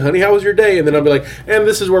 like, hey, honey, how was your day? And then I'll be like, and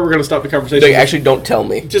this is where we're going to stop the conversation. They actually don't tell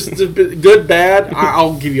me. Just good, bad.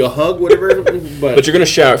 I'll give you a hug, whatever. But you're going to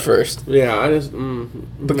shower first. Yeah, I just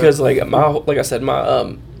because like I said,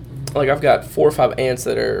 like I've got 4 or 5 aunts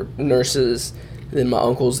that are nurses. Then my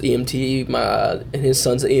uncle's EMT, and his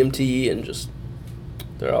son's an EMT, and just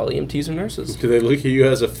they're all EMTs and nurses. Do they look at you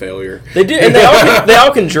as a failure? They do, and they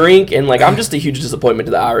all can drink, and like I'm just a huge disappointment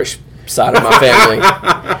to the Irish side of my family.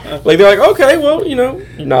 Like they're like, okay, well,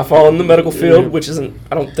 you're not following the medical field, which isn't.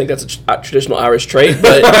 I don't think that's a traditional Irish trait,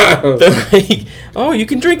 but they're like, oh, you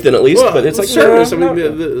can drink then at least. Well, but it's like service. No, I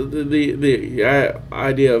mean, the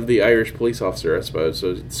idea of the Irish police officer, I suppose,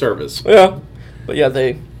 so service. Yeah, but yeah,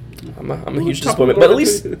 I'm a huge disappointment. But at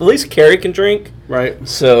least Carrie can drink. Right.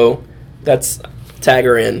 So that's tag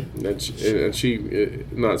her in. And she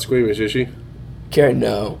not squeamish, is she? Carrie,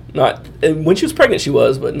 no, not. And when she was pregnant, she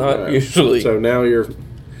was, but not usually. So now you're.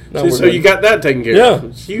 No, so you got that taken care of.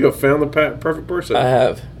 Yeah. You have found the perfect person. I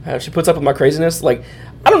have. She puts up with my craziness. Like,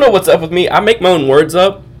 I don't know what's up with me. I make my own words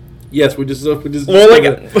up. Yes, we just. Well, like,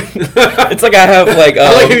 it's like I have like.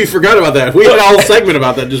 I like how you forgot about that. We had a whole segment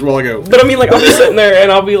about that just a while ago. But I mean, like, I'll be sitting there and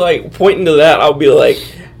I'll be like pointing to that. I'll be like,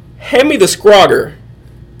 "Hand me the Scrogger,"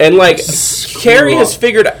 and like, Carrie has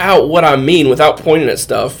figured out what I mean without pointing at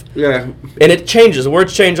stuff. Yeah, and it changes.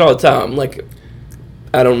 Words change all the time. Like,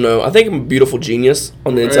 I don't know. I think I'm a beautiful genius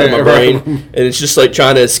on the inside of my brain, and it's just like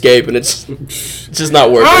trying to escape, and it's just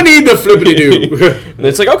not working. I need the flippity-doo. And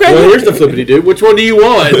it's like, okay. Well, here's the flippity-doo. Which one do you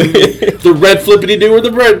want? The red flippity-doo or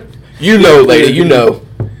the red? You know, lady, you know.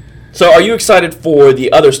 So are you excited for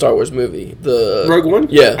the other Star Wars movie? The Rogue One?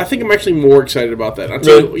 Yeah. I think I'm actually more excited about that.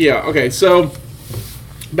 Really? Yeah, okay, so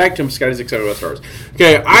back to Scotty's excited about Star Wars.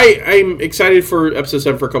 Okay, I'm excited for Episode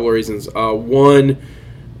 7 for a couple of reasons. One,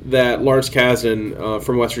 that Lawrence Kasdan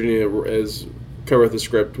from West Virginia is co-wrote the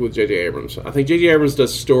script with J.J. Abrams. I think J.J. Abrams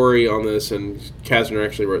does story on this, and Kasdan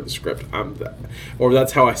actually wrote the script. Or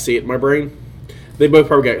that's how I see it in my brain. They both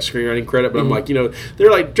probably got screenwriting credit, but I'm like, they're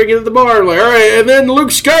like drinking at the bar, like, all right, and then Luke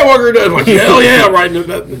Skywalker does. I'm like, hell yeah, right. I'm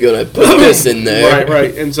gonna put this in there.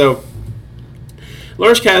 Right. And so,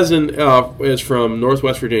 Lawrence Kasdan is from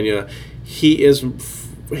Northwest Virginia. He's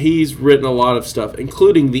written a lot of stuff,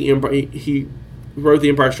 including the Empire. He wrote The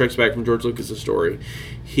Empire Strikes Back from George Lucas' story.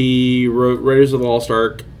 He wrote Raiders of the Lost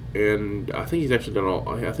Ark, and I think he's actually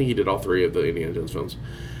done he did all three of the Indiana Jones films.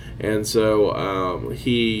 And so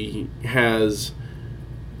he has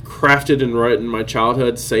crafted and written my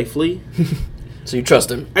childhood safely. So you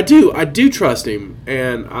trust him? I do trust him,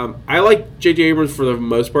 and I like J.J. Abrams for the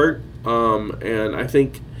most part. And I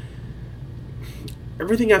think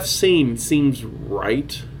everything I've seen seems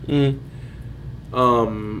right.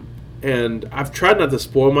 And I've tried not to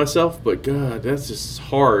spoil myself, but God, that's just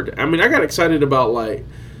hard. I mean, I got excited about, like,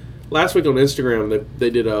 last week on Instagram, they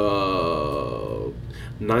did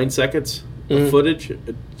 9 seconds of footage.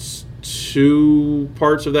 It's 2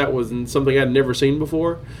 parts of that was something I'd never seen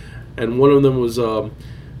before, and one of them was the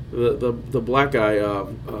black guy,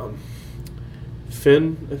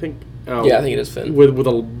 Finn, I think. Yeah, I think it is Finn. With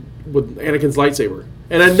Anakin's lightsaber.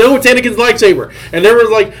 And I know it's Anakin's lightsaber. And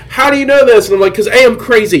everyone's like, how do you know this? And I'm like, because A, I'm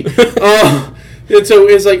crazy. And so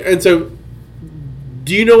it's like,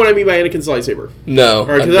 do you know what I mean by Anakin's lightsaber? No. All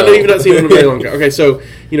right, because I've even not seen it in a very long time. Okay, so,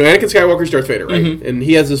 Anakin Skywalker's Darth Vader, right? Mm-hmm. And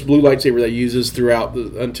he has this blue lightsaber that he uses throughout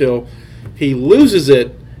until he loses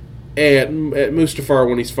it at Mustafar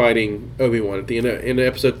when he's fighting Obi-Wan. At the end of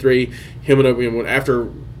Episode 3, him and Obi-Wan, after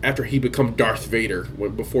he becomes Darth Vader,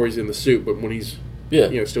 before he's in the suit, but when he's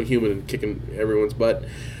still human and kicking everyone's butt.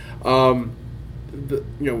 Obi-Wan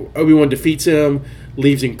defeats him,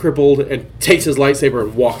 leaves him crippled, and takes his lightsaber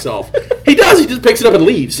and walks off. He does. He just picks it up and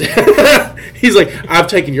leaves. He's like, I've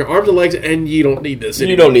taken your arms and legs, and you don't need this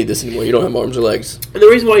anymore. You don't need this anymore. You don't have arms or legs. And the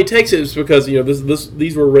reason why he takes it is because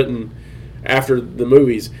these were written after the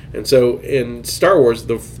movies, and so in Star Wars,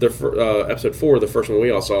 the Episode 4, the first one we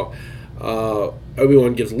all saw,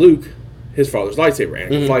 Obi-Wan gives Luke his father's lightsaber,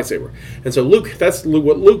 Anakin's lightsaber. And so that's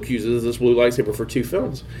what Luke uses, this blue lightsaber, for 2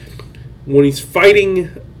 films. When he's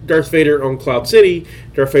fighting Darth Vader on Cloud City,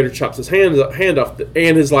 Darth Vader chops his hand off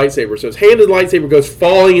and his lightsaber. So his hand and lightsaber goes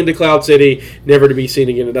falling into Cloud City, never to be seen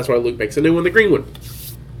again, and that's why Luke makes a new one, the green one.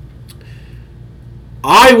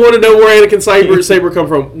 I want to know where Anakin's saber come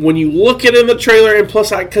from. When you look at it in the trailer, and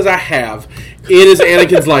plus, because I have, it is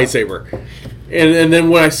Anakin's lightsaber. And then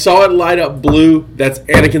when I saw it light up blue, that's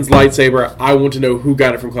Anakin's lightsaber. I want to know who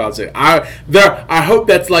got it from Cloud City. I hope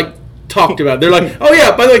that's like talked about. They're like, oh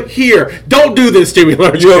yeah, by the way, here, don't do this to me,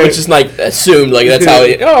 Lord. It's just like assumed, like that's how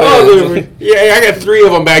it. Yeah, I got 3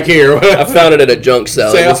 of them back here. I found it at a junk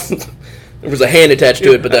sale. There was a hand attached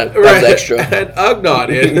to it, but that was extra. An Ugnaught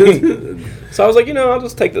in. So I was like, I'll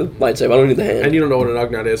just take the lightsaber. I don't need the hand. And you don't know what an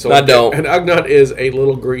Ugnaught is. So I don't. An Ugnaught is a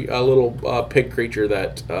little pig creature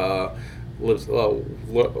that lives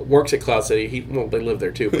works at Cloud City. They live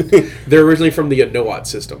there too. But they're originally from the Anoat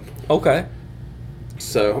system. Okay.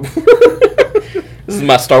 So this is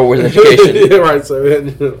my Star Wars education. Yeah, right.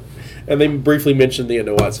 So and they briefly mentioned the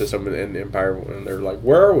Anoat system in Empire, and they're like,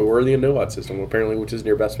 "Where are we? We're the Anoat system, apparently, which is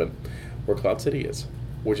near Bespin, where Cloud City is."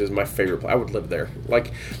 Which is my favorite place. I would live there.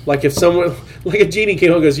 Like if someone, like a genie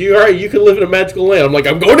came and goes, "You all right? You can live in a magical land." I'm like,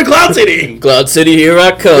 "I'm going to Cloud City." Cloud City, here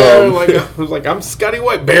I come. I was like, I'm Scotty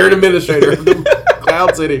White, Baron Administrator,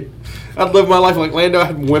 Cloud City. I'd live my life like Lando. I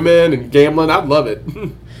had women and gambling. I'd love it.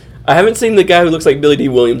 I haven't seen the guy who looks like Billy D.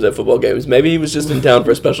 Williams at football games. Maybe he was just in town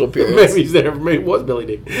for a special appearance. Maybe he's there. Maybe it was Billy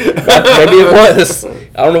D. Maybe it was.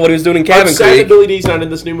 I don't know what he was doing in Cabin I'm Creek. sad that Billy D's not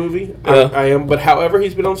in this new movie. I am. But however,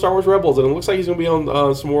 he's been on Star Wars Rebels, and it looks like he's going to be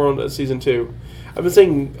on some more on season 2. I've been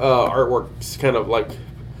seeing artwork kind of like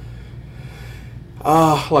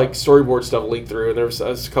like storyboard stuff leaked through, and there was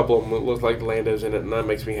a couple of them that looked like Lando's in it, and that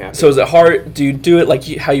makes me happy. So is it hard? Do you do it like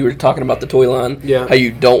how you were talking about the toy line? Yeah. How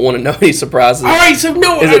you don't want to know any surprises? All right, so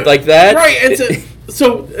no. Is it like that? Right,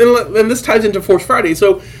 and this ties into Force Friday.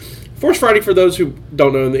 So Force Friday, for those who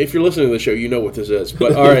don't know, and if you're listening to the show, you know what this is.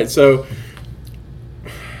 But all right, so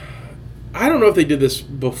I don't know if they did this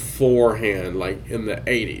beforehand, like in the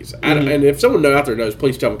 80s. And if someone out there knows,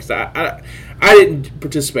 please tell me, because I didn't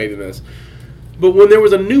participate in this. But when there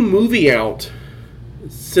was a new movie out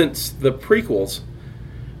since the prequels,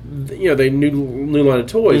 they new line of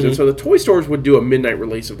toys, and so the toy stores would do a midnight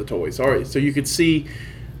release of the toys. All right, so you could see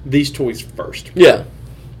these toys first,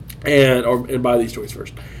 and buy these toys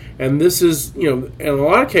first. And this is, in a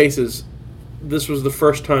lot of cases, this was the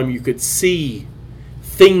first time you could see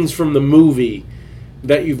things from the movie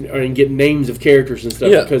that and get names of characters and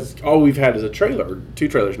stuff, because all we've had is a trailer, 2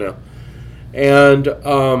 trailers now, and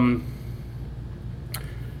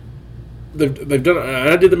they've done.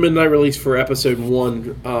 I did the midnight release for episode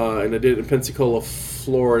 1, and I did it in Pensacola,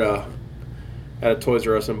 Florida, at a Toys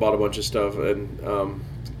R Us, and bought a bunch of stuff, and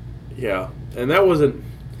and that wasn't.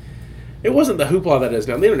 It wasn't the hoopla that is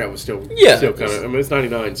now. The internet was still kind of. I mean, it's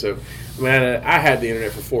 99, so I had the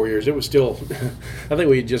internet for 4 years. It was still. I think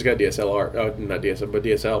we just got DSLR, not DSL, but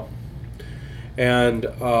DSL, and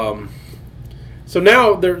so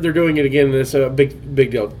now they're doing it again, and it's a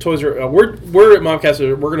big deal. Toys R. We're at Mopcast.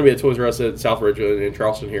 We're going to be at Toys R Us at Southridge in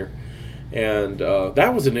Charleston here, and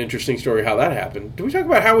that was an interesting story how that happened. Did we talk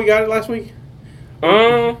about how we got it last week?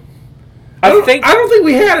 I don't think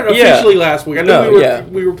we had it officially last week. I know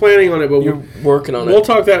we were planning on it, but you're working on it. We'll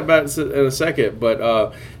talk about in a second.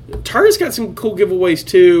 But Target's got some cool giveaways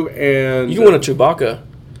too, and you won a Chewbacca.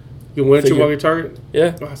 You win a Chewbacca Target?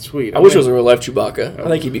 Yeah. Oh, sweet. I wish it was a real life Chewbacca. I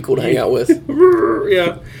think he'd be cool to hang out with.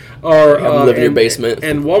 Yeah. Or live in your basement.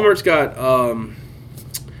 And Walmart's got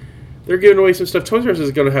they're giving away some stuff. Toys R Us is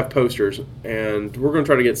going to have posters, and we're going to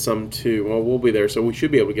try to get some too. Well, we'll be there, so we should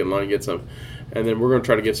be able to get in line and get some. And then we're going to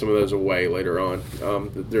try to give some of those away later on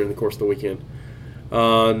during the course of the weekend.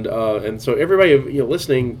 And so everybody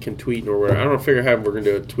listening can tweet or whatever. I don't know, figure out how we're going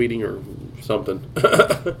to do it, tweeting or something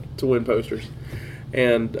to win posters.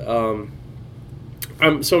 And I'm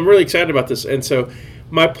really excited about this. And so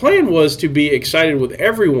my plan was to be excited with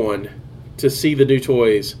everyone to see the new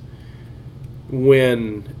toys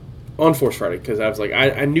on Force Friday, because I was like,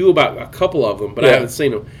 I knew about a couple of them, but I haven't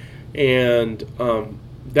seen them. And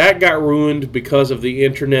that got ruined because of the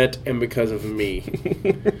internet and because of me.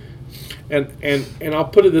 and I'll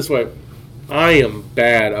put it this way. I am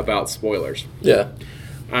bad about spoilers. Yeah.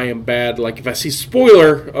 I am bad. Like, if I see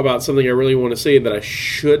spoiler about something I really want to see that I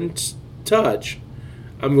shouldn't touch,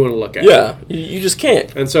 I'm going to look at it. Yeah, you just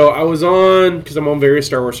can't. And so I was on, because I'm on various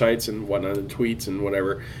Star Wars sites and whatnot, and tweets and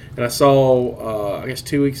whatever, and I saw, I guess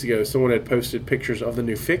 2 weeks ago, someone had posted pictures of the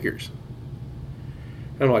new figures.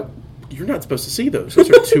 And I'm like, you're not supposed to see those. Those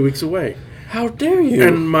are 2 weeks away. How dare you?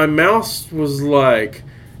 And my mouse was like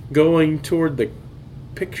going toward the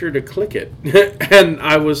picture to click it. And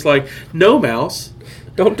I was like, no, mouse.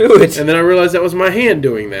 Don't do it. And then I realized that was my hand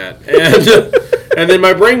doing that. And then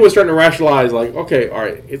my brain was starting to rationalize, like, okay, all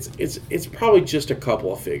right, it's probably just a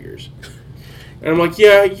couple of figures. And I'm like,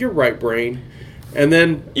 yeah, you're right, brain. And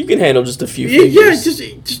then you can handle just a few figures. Yeah,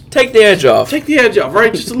 just take the edge off. Take the edge off,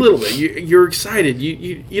 right? Just a little bit. You're excited.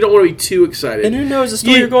 You don't want to be too excited. And who knows, the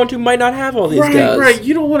store you're going to might not have all these guys. Right.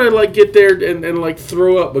 You don't want to like get there and like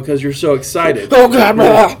throw up because you're so excited. Oh God,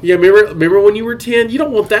 bro. Yeah. Remember when you were 10? You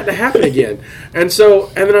don't want that to happen again. And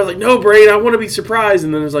then I was like, no, brain. I want to be surprised.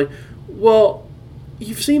 And then it's like, well,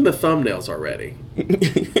 you've seen the thumbnails already.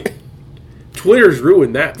 Twitter's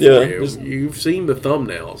ruined that for you. You've seen the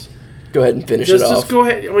thumbnails. Go ahead and finish it off. Just go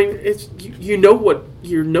ahead. I mean, it's you know what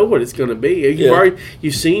it's going to be.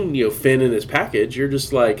 You've seen Finn in his package. You're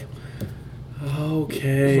just like,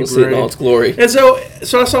 okay, we'll see it in all its glory. And so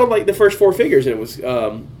I saw like the first 4 figures, and it was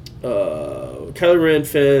Kylo Ren,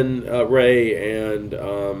 Finn, Rey, and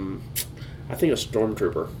I think a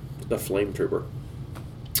Stormtrooper, the Flame Trooper.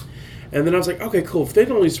 And then I was like, okay, cool. If they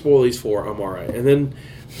don't only spoil these 4, I'm all right. And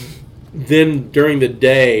then during the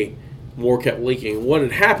day, more kept leaking. What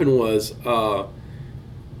had happened was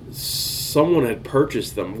someone had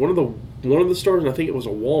purchased them. One of the stores, and I think it was a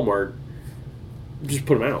Walmart, just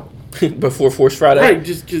put them out before Force Friday. Right,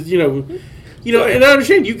 just because and I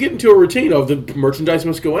understand you get into a routine of the merchandise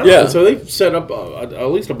must go out. Yeah. And so they set up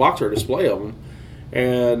at least a box or a display of them,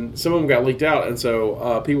 and some of them got leaked out, and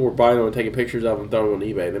so people were buying them and taking pictures of them and throwing them on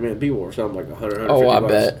eBay. I mean, people were selling like $100, $150. Oh, I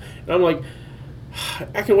bet. And I'm like,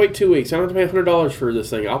 I can wait 2 weeks. I don't have to pay $100 for this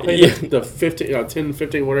thing. I'll pay the 15, 10,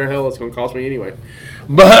 15, whatever the hell it's going to cost me anyway.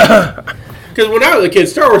 But Because when I was a kid,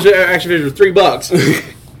 Star Wars action figures were $3.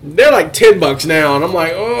 They're like $10 now, and I'm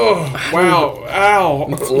like, oh, wow, ow.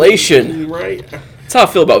 Inflation. Right. That's how I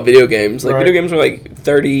feel about video games. Like, Right. video games were like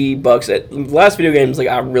 $30. The last video games, like,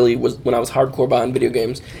 I really was, when I was hardcore buying video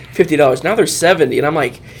games, $50. Now they're $70, and I'm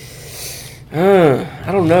like,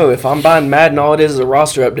 I don't know. If I'm buying Madden, all it is a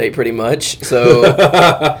roster update, pretty much. So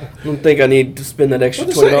I don't think I need to spend that extra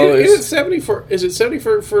 $20. Is it 70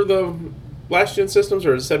 for the last gen systems,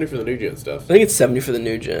 or is it 70 for the new gen stuff? I think it's 70 for the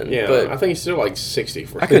new gen. Yeah, but I think it's still like 60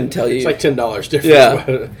 for. I couldn't tell you. It's like $10 difference.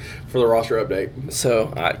 Yeah. For the roster update.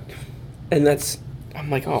 So I'm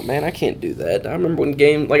like, oh man, I can't do that. I remember when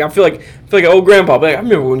games, like, I feel like an old grandpa. But I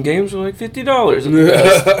remember when games were like $50. And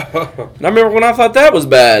I remember when I thought that was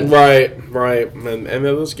bad. Right, and then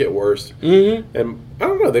those get worse. Mm-hmm. And I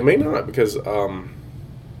don't know, they may not, because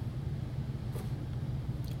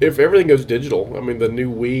if everything goes digital, I mean, the new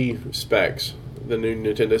Wii specs, the new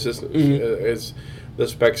Nintendo systems, is the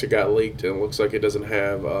specs that got leaked, and it looks like it doesn't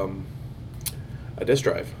have a disc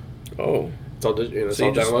drive. Oh, it's all it's so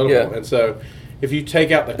all downloadable, yeah. And so if you take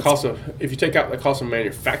out the cost of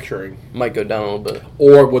manufacturing, might go down a little bit.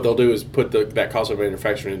 or what they'll do is put that cost of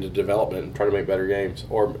manufacturing into development and try to make better games,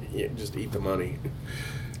 or just eat the money.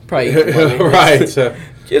 Probably eat the money. Right. So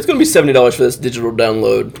it's going to be $70 for this digital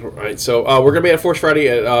download. Right. So we're going to be at Force Friday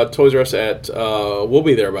at Toys R Us at. We'll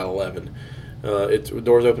be there about 11.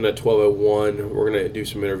 Doors open at 12:01. We're going to do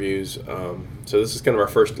some interviews. So this is kind of our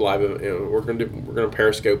first live. We're going to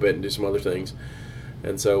Periscope it and do some other things.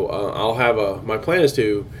 And so I'll have my plan is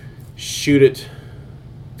to shoot it,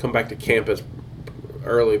 come back to campus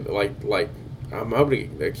early, like I'm hoping to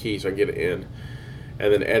get the key so I can get it in,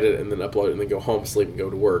 and then edit it and then upload it and then go home, sleep, and go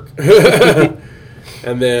to work.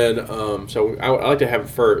 And then so I like to have it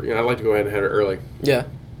for I'd like to go ahead and have it early. Yeah.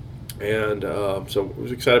 And so I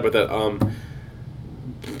was excited about that.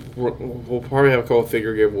 We'll probably have a couple of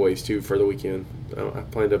figure giveaways too for the weekend. I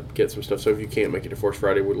plan to get some stuff. So if you can't make it to Force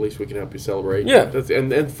Friday, at least we can help you celebrate. Yeah. It's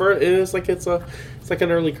like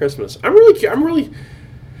an early Christmas.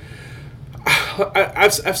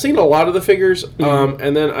 I've seen a lot of the figures,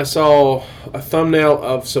 and then I saw a thumbnail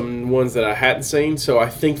of some ones that I hadn't seen. So I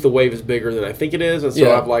think the wave is bigger than I think it is, and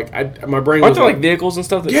so I'm like, my brain. Aren't there like vehicles and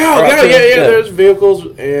stuff? Yeah. There's vehicles,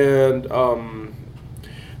 and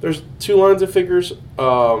there's 2 lines of figures.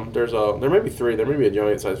 There may be 3. There may be a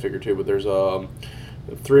giant size figure too, but there's 3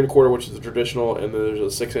 1/4, which is the traditional, and then there's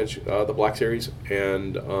a 6-inch, the Black Series,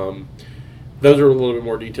 and those are a little bit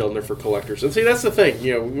more detailed, and they're for collectors. And see, that's the thing.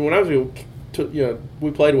 When I was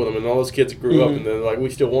we played with them, and all those kids grew up, and then we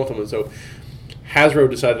still want them, and so Hasbro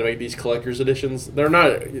decided to make these collector's editions. They're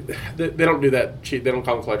not. They don't do that cheap. They don't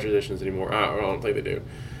call them collector's editions anymore. I don't think they do.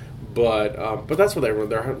 But that's what they're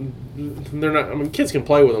not. I mean, kids can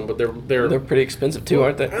play with them, but they're pretty expensive too,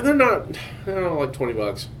 aren't they? They're not. I don't know, like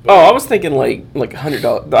 $20. Oh, I was thinking like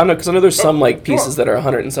 $100. I know because I know there's some pieces that are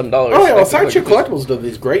 $100 and some dollars. Oh yeah, well, Sideshow Collectibles does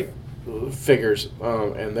these great figures,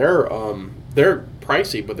 and they're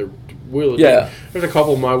pricey, but they're really good. There's a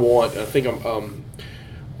couple of them I want. I think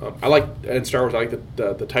I like in Star Wars. I like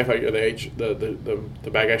the TIE Fighter, the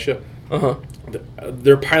bad guy ship.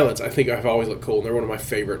 Their pilots, I think, have always looked cool, and they're one of my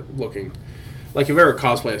favorite looking. Like if I ever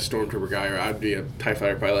cosplay a Stormtrooper guy, I'd be a TIE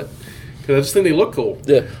Fighter pilot because I just think they look cool.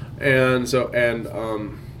 Yeah. And so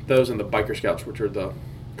those and the Biker Scouts, which are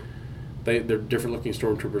they're different looking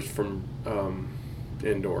Stormtroopers from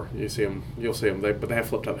Endor. You'll see them, but they have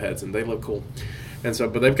flip top heads and they look cool. And so,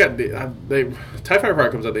 but they've got TIE Fighter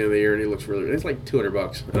Power comes out at the end of the year and he looks really. It's like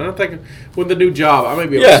 $200. And I think with the new job, I may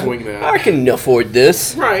be able to swing that. I can afford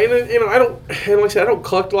this. Right, and I don't. And like I said, I don't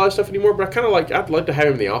collect a lot of stuff anymore. But I kind of I'd like to have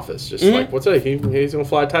him in the office. Just like, what's that? He's gonna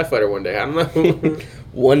fly a TIE Fighter one day. I don't know.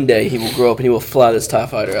 One day he will grow up and he will fly this TIE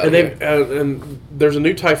Fighter out. And there's a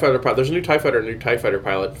new TIE Fighter pilot. There's a new TIE Fighter and a new TIE Fighter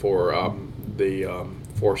pilot for the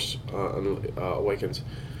Force Awakens.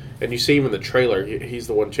 And you see him in the trailer. He's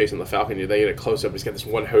the one chasing the Falcon. They get a close-up. He's got this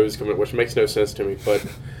one hose coming, which makes no sense to me. But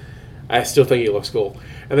I still think he looks cool.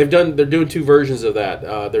 And they're doing 2 versions of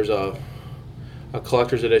that. There's a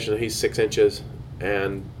collector's edition. He's 6 inches,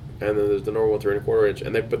 and then there's the normal 3 1/4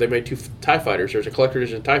 inch. But they made 2 TIE Fighters. There's a collector's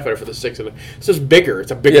edition TIE Fighter for the 6 and it's just bigger.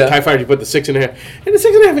 It's a bigger TIE Fighter. You put the 6.5, and the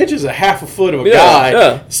 6.5 inches is a half a foot of a guy.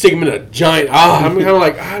 Yeah. Stick him in a giant. I'm kind of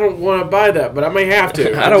like, I don't want to buy that, but I may have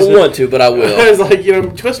to. I don't want to, but I will. I was like,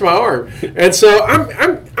 twist my arm. And so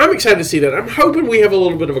I'm excited to see that. I'm hoping we have a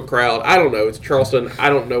little bit of a crowd. I don't know. It's Charleston. I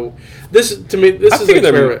don't know. This is an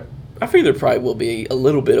experiment. I figure there probably will be a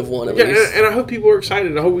little bit of one at least. And I hope people are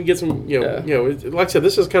excited. I hope we get some, like I said,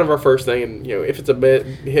 this is kind of our first thing, and if it's a bit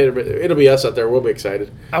hit, it'll be us out there. We'll be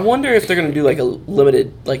excited. I wonder if they're going to do like a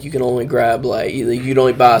limited, like you can only grab like you can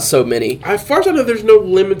only buy so many. As far as I know, there's no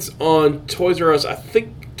limits on Toys R Us. I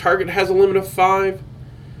think Target has a limit of 5.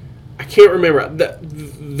 I can't remember.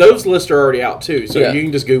 Those lists are already out too, so you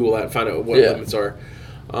can just Google that and find out what limits are.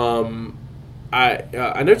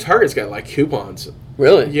 I know Target's got like coupons.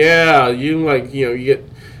 Really? Yeah, you get.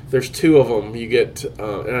 There's 2 of them. You get,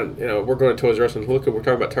 and we're going to Toys R Us, and look, we're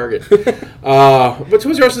talking about Target. But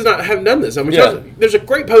Toys R Us haven't done this. I mean, there's a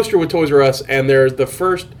great poster with Toys R Us, and there's the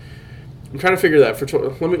first. I'm trying to figure that for.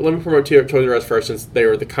 Let me promote Toys R Us first, since they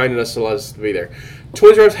were the kind enough to let us be there.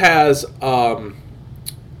 Toys R Us has a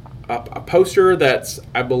poster that's,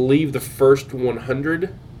 I believe, the first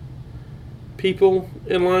 100 people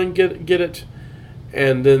in line get it.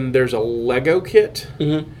 And then there's a Lego kit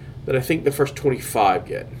that I think the first 25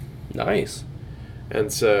 get. Nice.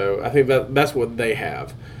 And so I think that's what they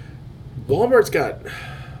have. Walmart's got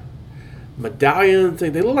medallion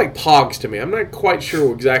thing. They look like Pogs to me. I'm not quite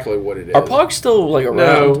sure exactly what it is. Are Pogs still like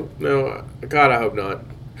around? No. God, I hope not.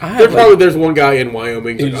 There's one guy in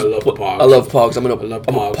Wyoming who's like, I love Pogs. I love Pogs. I'm a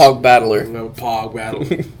Pog battler. I'm a Pog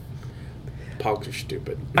battler. Pogs are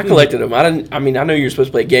stupid. I collected them. I know you're supposed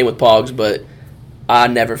to play a game with Pogs, but I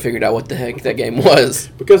never figured out what the heck that game was.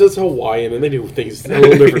 Because it's Hawaiian, and they do things a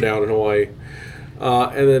little different down in Hawaii.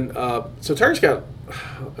 And then, so Target's got,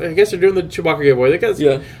 I guess they're doing the Chewbacca giveaway.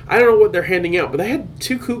 I don't know what they're handing out, but they had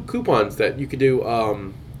 2 coupons that you could do.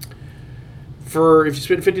 For if you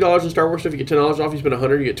spend $50 in Star Wars stuff, you get $10 off. You spend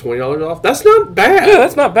 $100, you get $20 off. That's not bad. Yeah,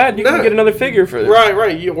 that's not bad. You can get another figure for right.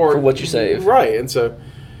 For what you save. Right,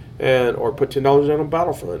 or put $10 down on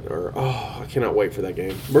Battlefront. I cannot wait for that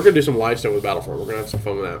game. We're gonna do some live stuff with Battlefront. We're gonna have some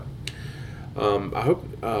fun with that. I hope.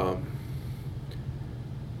 I'm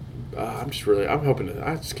hoping to.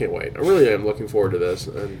 I just can't wait. I really am looking forward to this.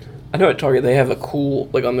 And I know at Target they have a cool,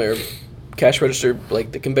 like on their cash register,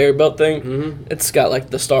 like the conveyor belt thing. Mm-hmm. It's got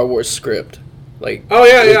like the Star Wars script. Like,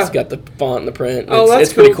 it's got the font and the print.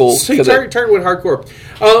 It's pretty cool. See, Target went hardcore.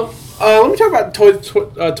 Let me talk about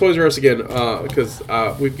Toys R Us again, because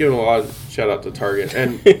we've given a lot of shout out to Target,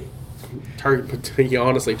 and Target.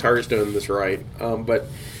 Honestly, Target's doing this right. But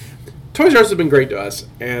Toys R Us has been great to us,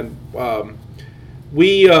 and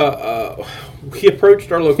we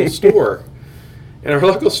approached our local store. And our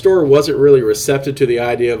local store wasn't really receptive to the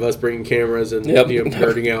idea of us bringing cameras and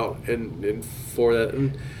nerding out and for that.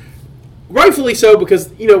 And rightfully so, because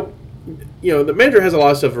the manager has a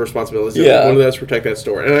lot of stuff responsibilities. Yeah. One of those protect that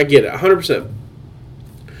store, and I get it 100%.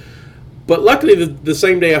 But luckily, the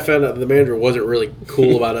same day I found out that the manager wasn't really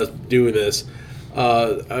cool about us doing this.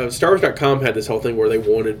 StarWars.com had this whole thing where they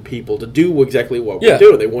wanted people to do exactly what we're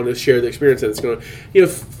doing. They wanted to share the experience, and it's going to,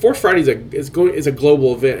 Force Friday is a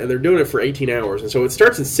global event, and they're doing it for 18 hours, and so it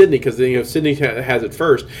starts in Sydney because Sydney has it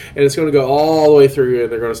first, and it's going to go all the way through,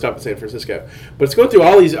 and they're going to stop in San Francisco. But it's going through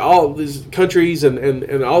all these countries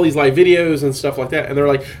and all these live videos and stuff like that, and they're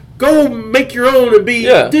like, go make your own and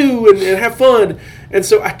and have fun. And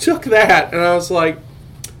so I took that, and I was like,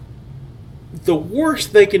 the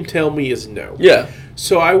worst they can tell me is no. Yeah.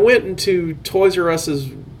 So I went into Toys R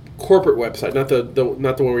Us's corporate website, not the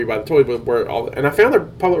one where you buy the toys, but and I found their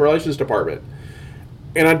public relations department,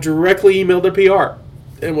 and I directly emailed their PR,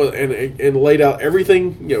 and laid out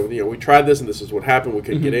everything. We tried this, and this is what happened. We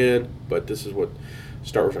couldn't get in, but this is what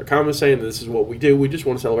StarWars.com is saying, and this is what we do. We just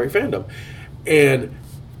want to celebrate fandom, and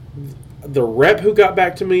the rep who got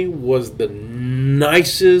back to me was the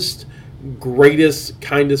nicest, greatest,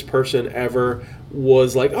 kindest person ever.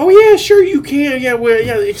 Was like, oh yeah, sure you can, yeah,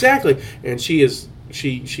 exactly. And she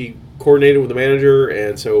coordinated with the manager,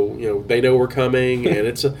 and so they know we're coming, and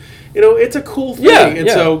it's a cool thing.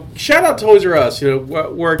 So shout out to Toys R Us,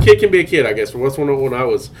 where a kid can be a kid, I guess. What's when I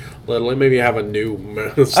was little, maybe have a new.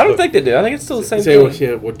 I don't think they do. I think it's still the same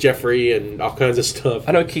thing. With Jeffrey and all kinds of stuff.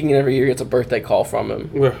 I know Keegan every year gets a birthday call from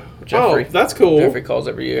him. Jeffrey. Oh, that's cool. Jeffrey calls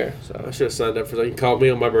every year. So I should have signed up for that. You can call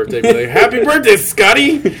me on my birthday. Like, happy birthday,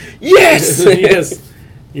 Scotty! Yes, yes.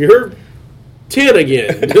 You're 10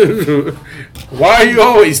 again. Why are you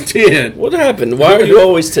always 10? What happened? Why are you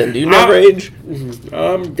always 10? Do you never age?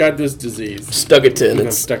 Got this disease. Stuck at 10.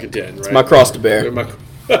 I'm stuck at 10, right? It's my cross to bear.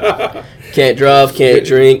 Can't drive, can't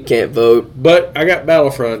drink, can't vote. But I got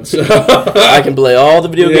Battlefront, so I can play all the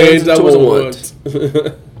video games I want.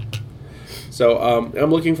 So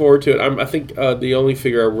I'm looking forward to it. I think the only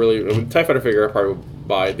figure TIE Fighter figure I probably would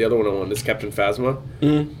buy, the other one I want is Captain Phasma.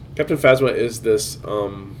 Mm-hmm. Captain Phasma is this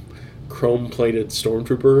chrome-plated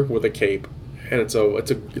stormtrooper with a cape, and it's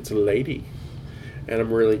a lady.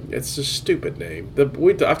 And it's a stupid name.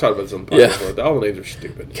 I've talked about this on the podcast before. All the names are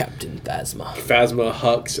stupid. Captain Phasma. Phasma,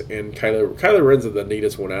 Hux, and Kylo Ren's the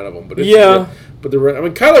neatest one out of them. But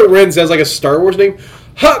Kylo Ren sounds like a Star Wars name.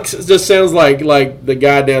 Hux just sounds like the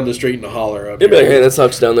guy down the street in the holler. You'd be like, hey, that's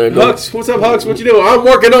Hux down there. Hux, what's up, Hux? What you doing? I'm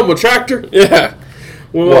working on my tractor. Yeah.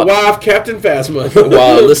 With my wife, Captain Phasma.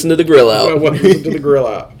 While listen to the grill out. Listen to the grill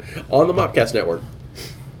out on the Mopcast Network.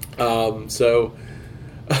 Plug.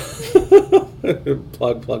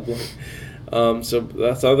 So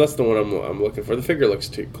that's the one I'm looking for. The figure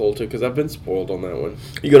looks cool too because I've been spoiled on that one.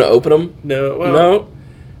 You gonna open them? No. Or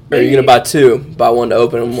are you gonna buy two? Buy one to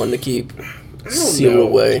open and one to keep. Seal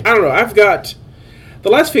away. I don't know. I've got the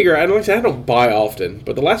last figure. I don't buy often,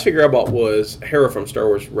 but the last figure I bought was Hera from Star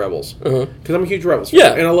Wars Rebels because I'm a huge Rebels fan.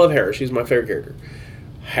 Yeah, and I love Hera. She's my favorite character.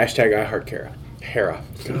 # I heart Hera.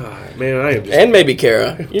 God, man, I am just... And maybe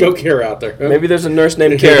Kara. Go Kara out there. Maybe there's a nurse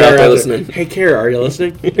named Kara out there listening. Hey, Kara, are you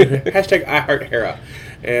listening? # I heart Hera.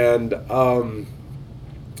 And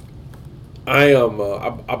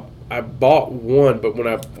I bought one, but when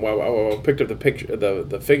I picked up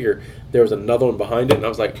the figure, there was another one behind it, and I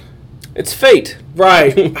was like... It's fate.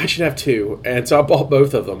 Right. I should have two. And so I bought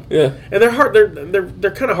both of them. Yeah. And they're hard.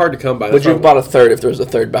 They're kind of hard to come by. Would you have bought a third if there was a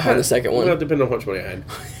third behind the second one? Well, depending on how much money I had.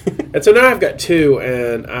 And so now I've got two,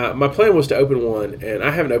 and my plan was to open one, and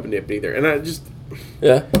I haven't opened it either. And I just...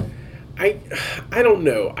 Yeah. I don't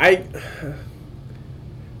know.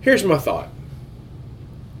 Here's my thought.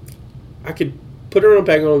 I could put her on a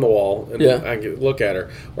peg on the wall, and I can look at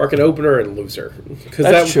her, or I can open her and lose her, because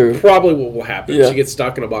that's probably what will happen. Yeah. She gets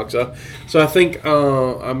stuck in a box up. So I think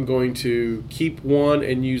I'm going to keep one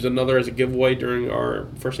and use another as a giveaway during our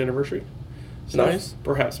first anniversary. So nice.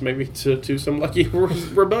 Perhaps maybe to some lucky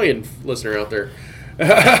Rebellion listener out there.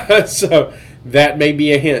 So that may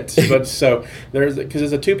be a hint. But so because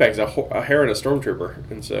it's a 2-pack, it's a Hera and a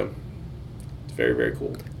Stormtrooper, and so it's very, very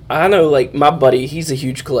cool. I know, like my buddy, he's a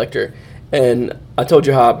huge collector. And I told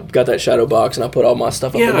you how I got that shadow box and I put all my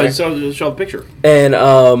stuff up in there. Yeah, I saw the picture. And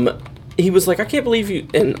he was like, I can't believe you...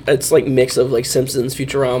 And it's like mix of like Simpsons,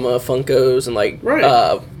 Futurama, Funkos, and like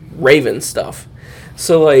Raven stuff.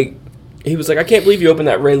 So like, he was like, I can't believe you opened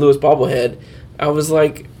that Ray Lewis bobblehead. I was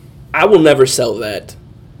like, I will never sell that.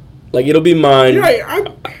 Like, it'll be mine. Right,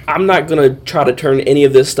 I'm not going to try to turn any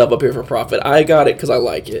of this stuff up here for profit. I got it because I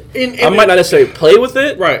like it. I might not necessarily play with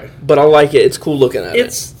it, right? But I like it. It's cool looking at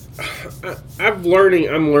it. I'm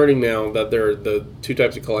learning now that there are the two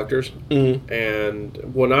types of collectors. Mm-hmm.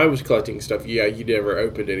 And when I was collecting stuff, you never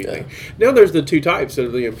opened anything. Yeah. Now there's the two types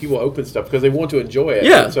of people open stuff because they want to enjoy it.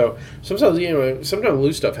 Yeah. And so sometimes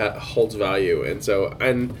loose stuff holds value,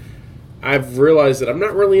 and I've realized that I'm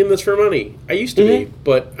not really in this for money. I used to be,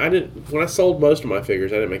 but I didn't. When I sold most of my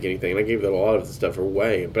figures, I didn't make anything, and I gave a lot of the stuff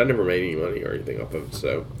away, but I never made any money or anything off of it.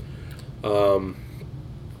 So,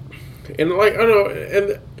 and like I don't know,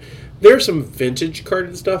 and there's some vintage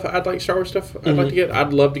carded stuff. I'd like Star Wars stuff. I'd like to get.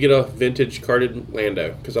 I'd love to get a vintage carded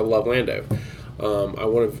Lando because I love Lando.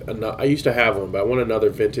 I used to have one, but I want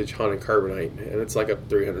another vintage Haunted Carbonite, and it's like a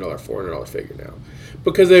 $300, $400 figure now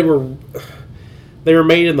because they were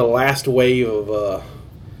made in the last wave of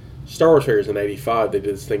Star Wars figures in '85. They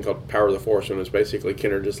did this thing called Power of the Force, and it's basically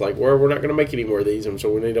Kenner just like, well, we're not going to make any more of these, and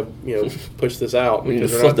so we need to push this out. We need to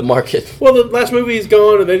flood the market. Well, the last movie is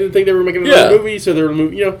gone, and they didn't think they were making another movie, so they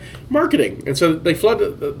were marketing, and so they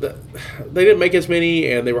flooded. They didn't make as many,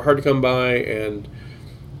 and they were hard to come by, and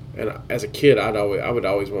as a kid, I would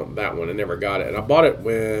always want that one. I never got it, and I bought it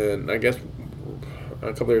when I guess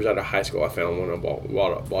a couple years out of high school. I found one and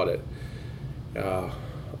bought it. At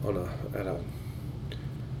a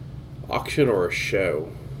auction or a show.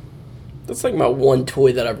 That's like my one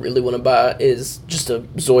toy that I really want to buy is just a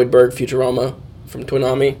Zoidberg Futurama from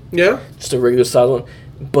Toonami. Yeah, just a regular size one.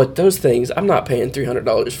 But those things, I'm not paying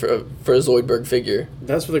 $300 for a Zoidberg figure.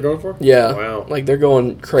 That's what they're going for? Yeah. Wow. Like they're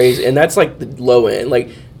going crazy, and that's like the low end. Like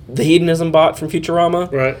the Hedonism bot from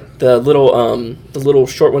Futurama. Right. The little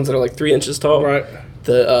short ones that are like 3 inches tall. Right.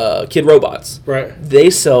 The Kid Robots. Right. They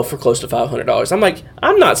sell for close to $500. I'm like,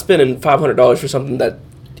 I'm not spending $500 for something that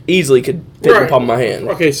easily could fit in the palm of my hand.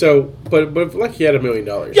 Okay, so but if like you had $1 million.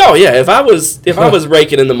 Oh yeah, if I was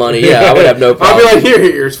raking in the money, I would have no problem. I'd be like,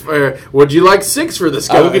 here's would you like 6 for this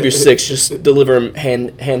guy? I would give you 6, just deliver them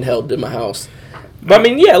handheld to my house. But I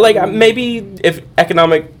mean, yeah, like maybe if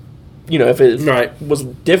economic, if it was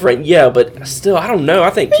different, but still, I don't know. I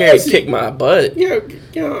think Carrie kicked my butt. Yeah,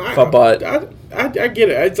 if I bought. I get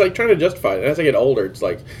it. It's like trying to justify it. As I get older, it's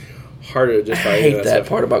like harder to justify. I hate that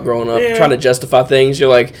part about growing up, trying to justify things. You're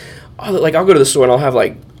like, I'll go to the store and I'll have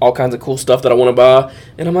like all kinds of cool stuff that I want to buy,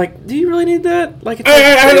 and I'm like, do you really need that? Like, I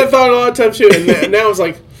had that thought a lot of times too, and now it's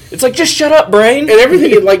like, just shut up, brain. And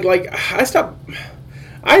everything like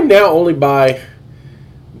I now only buy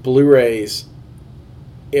Blu-rays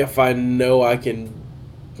if I know I can.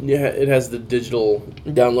 Yeah, it has the digital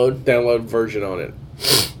download version on it,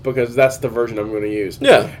 because that's the version I'm going to use.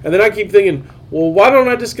 Yeah. And then I keep thinking, well, why don't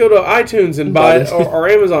I just go to iTunes and buy or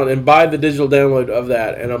Amazon and buy the digital download of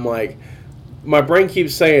that? And I'm like, my brain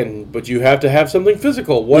keeps saying, but you have to have something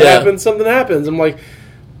physical. What happens? Something happens. I'm like,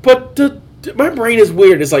 but my brain is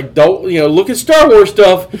weird. It's like, don't look at Star Wars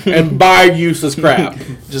stuff and buy useless crap.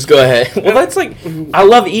 Just go ahead. Well, that's like, I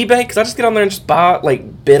love eBay because I just get on there and just buy,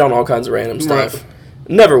 like, bid on all kinds of random stuff. Right.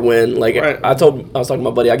 Never win. Like, right. I was talking to my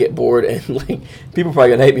buddy, I get bored, and like, people probably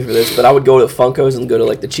gonna hate me for this, but I would go to Funkos and go to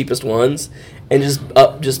like the cheapest ones and just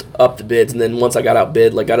up the bids, and then once I got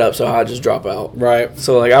outbid, like got up so high, I just drop out. Right.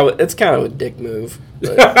 So like it's kind of a dick move.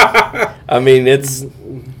 But, I mean, it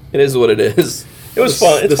is what it is. It was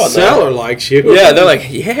fun. It's the fun. The seller likes you. Yeah, they're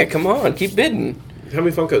like, yeah, come on, keep bidding. How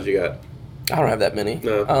many Funkos you got? I don't have that many.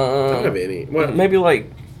 No, I don't have any. Well, maybe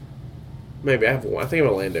I have one. I think I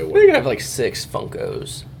have a Lando one. I think I have like 6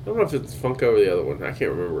 Funkos. I don't know if it's Funko or the other one. I can't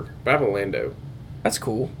remember. But I have a Lando. That's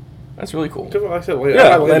cool. That's really cool. Like I said,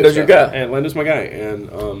 Lando's your guy. And Lando's my guy. And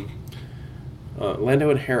Lando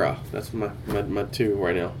and Hera. That's my 2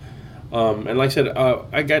 right now. And like I said,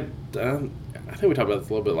 I got... I think we talked about this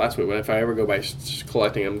a little bit last week, but if I ever go back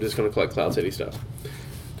collecting, I'm just going to collect Cloud City stuff.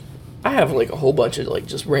 I have like a whole bunch of like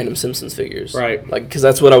just random Simpsons figures. Right. Like, because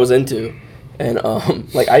that's what I was into. And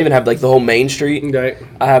like I even have like the whole Main Street. Right.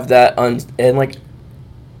 I have that and like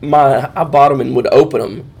I bought them and would open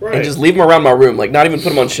them and just leave them around my room, like not even put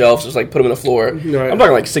them on shelves, just like put them on the floor. Right. I'm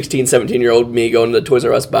talking like 16, 17-year-old me going to Toys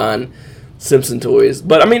R Us buying Simpson toys.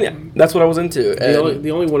 But I mean, that's what I was into.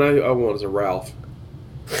 The only one I want is a Ralph.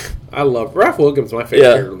 I love Ralph Wilkins. My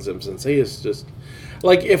favorite character on The Simpsons. He is just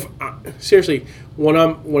like seriously when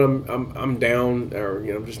I'm down or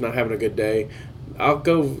I'm just not having a good day. I'll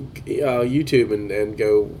go YouTube and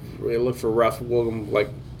go look for Ralph Wilkins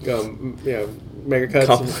mega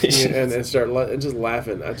cuts and start just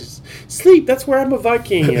laughing. I just sleep. That's where I'm a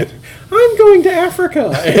Viking. And I'm going to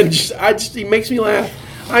Africa, and he makes me laugh.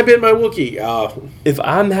 I bit my Wookiee. If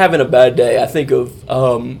I'm having a bad day, I think of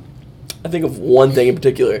one thing in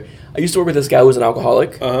particular. I used to work with this guy who was an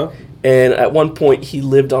alcoholic, and at one point he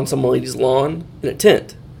lived on some lady's lawn in a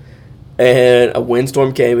tent, and a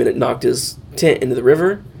windstorm came and it knocked his tent into the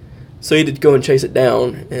river. So he had to go and chase it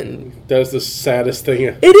down, and that's the saddest thing.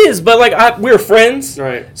 It is, but like we're friends,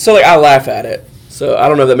 right? So like I laugh at it. So I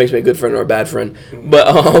don't know if that makes me a good friend or a bad friend, but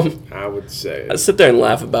I would say I sit there and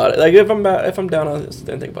laugh about it. Like if I'm down, I sit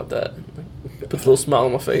there and think about that. Put a little smile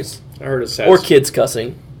on my face. I heard a sad or kids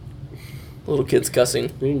cussing, little kids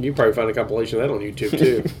cussing. You probably find a compilation of that on YouTube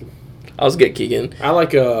too. I'll just get Keegan. I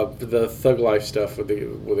like the Thug Life stuff with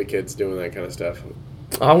the kids doing that kind of stuff.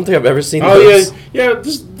 I don't think I've ever seen those. Yeah.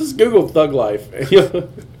 Just Google Thug Life.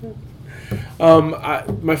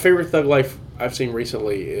 My favorite Thug Life I've seen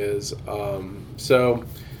recently is so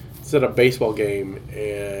it's at a baseball game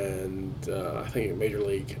and I think Major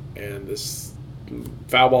League, and this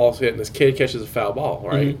foul ball's hit and this kid catches a foul ball,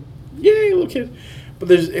 right? Mm-hmm. Yay, little kid! But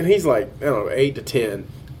he's like I don't know 8 to 10,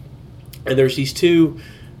 and there's these 2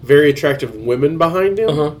 very attractive women behind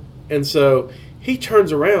him, and so he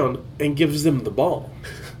turns around and gives them the ball.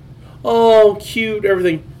 Oh, cute,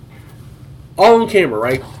 everything. All on camera,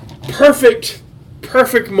 right? Perfect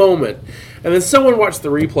moment. And then someone watched the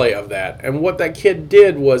replay of that, and what that kid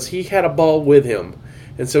did was he had a ball with him.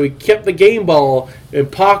 And so he kept the game ball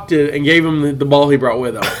and pocked it and gave him the ball he brought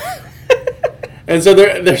with him. And so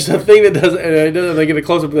there's a thing that does, and they get a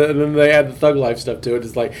close-up of it, and then they add the Thug Life stuff to it.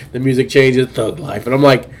 It's like the music changes, Thug Life. And I'm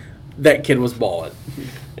like, that kid was balling.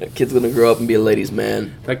 That kid's going to grow up and be a ladies'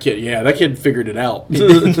 man. That kid figured it out.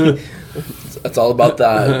 That's all about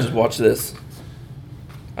that. Just watch this.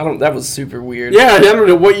 That was super weird. Yeah, I don't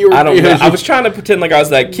know what you were... I don't know. I was trying to pretend like I was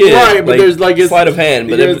that kid. Right, but there's like... Sleight of hand,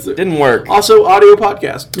 but it didn't work. Also, audio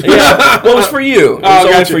podcast. Yeah, well, it was for you. It was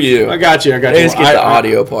always for you. I got you. They just get the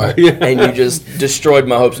audio part. Yeah. And you just destroyed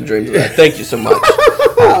my hopes and dreams of that. Thank you so much.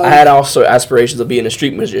 I had also aspirations of being a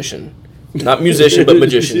street magician. Not musician, but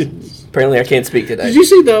magician. Apparently, I can't speak today. Did you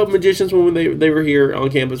see the magicians when they were here on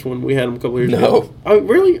campus when we had them a couple years ago? Oh,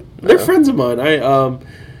 really? No. They're friends of mine.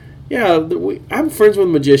 I'm friends with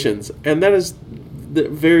magicians, and that is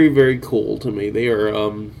very, very cool to me. They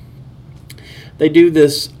are they do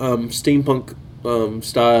this steampunk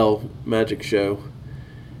style magic show,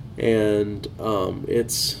 and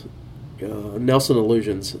it's Nelson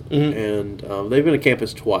Illusions, and they've been to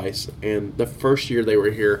campus twice. And the first year they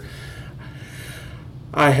were here,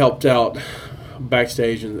 I helped out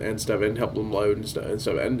backstage and stuff, and helped them load and stuff.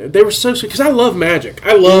 And they were so sweet because I love magic.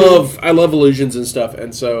 I love illusions and stuff.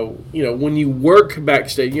 And so when you work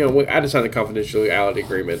backstage, I just signed a confidentiality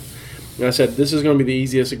agreement, and I said this is going to be the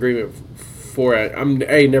easiest agreement for it. I'm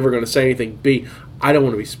A, never going to say anything. B, I don't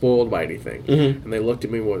want to be spoiled by anything. And they looked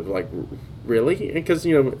at me and was like, really? Because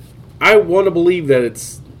I want to believe that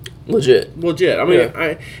it's legit. I mean,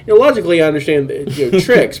 I logically I understand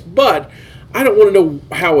tricks, but I don't want to know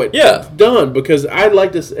how it's done because I'd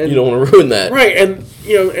like to. And, you don't want to ruin that, right? And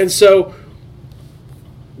and so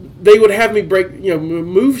they would have me break,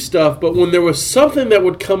 move stuff. But when there was something that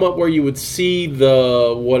would come up where you would see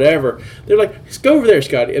the whatever, they're like, "Let's go over there,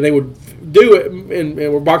 Scotty," and they would do it and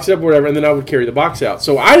we'll box it up or whatever, and then I would carry the box out.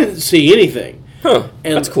 So I didn't see anything. Huh?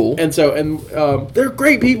 And, that's cool. And so they're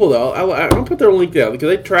great people though. I'll put their link down because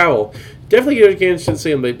they travel. Definitely get a chance to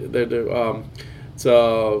see them. They do. It's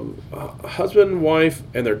a husband, wife,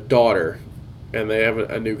 and their daughter, and they have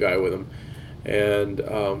a new guy with them. And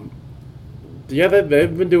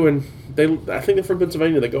they've been doing. I think they're from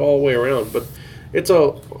Pennsylvania. They go all the way around, but it's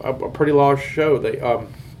a pretty large show. They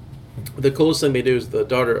the coolest thing they do is the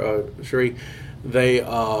daughter Sheree. They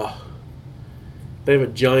have a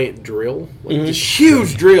giant drill, this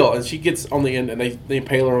huge drill, and she gets on the end, and they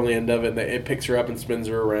impale her on the end of it, and it picks her up and spins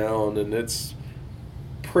her around, and it's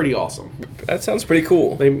pretty awesome. That sounds pretty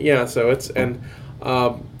cool. So it's and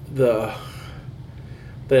the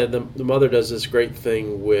mother does this great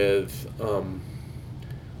thing with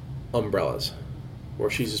umbrellas, where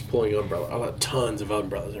she's just pulling tons of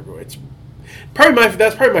umbrellas everywhere. It's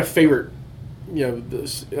that's probably my favorite.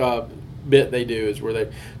 This bit they do is where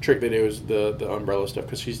the umbrella stuff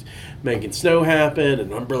because she's making snow happen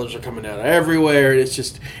and umbrellas are coming out everywhere and it's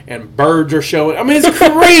just and birds are showing. I mean, it's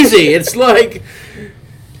crazy. It's like.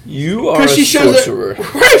 You are a sorcerer.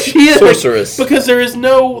 Right, she is. Sorceress. Because there is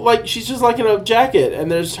no, she's just in a jacket,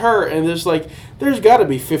 and there's her, and there's got to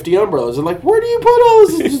be 50 umbrellas. And where do you put all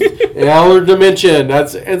this? In our dimension.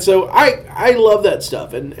 And so I love that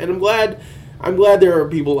stuff, and I'm glad there are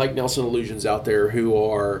people like Nelson Illusions out there who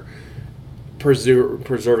are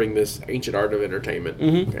preserving this ancient art of entertainment.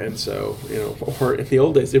 And so, or in the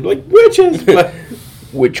old days, they'd be like, witches! But...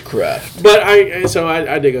 Witchcraft. But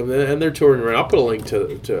I dig them, and they're touring around. I'll put a link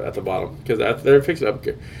to at the bottom because they're fixing up.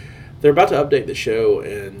 They're about to update the show,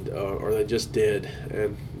 and or they just did,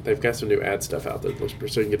 and they've got some new ad stuff out there,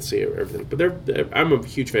 so you can get to see everything. But I'm a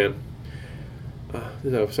huge fan.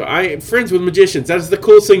 So I am friends with magicians. That is the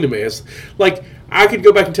coolest thing to me. It's like I could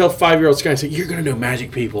go back and tell a 5-year-old Sky and say, "You're going to know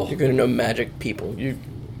magic people. You're going to know magic people.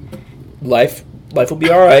 Life will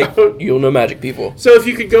be all right. You'll know magic people." So if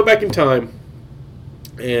you could go back in time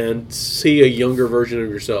and see a younger version of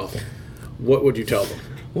yourself, what would you tell them?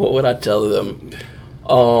 What would I tell them?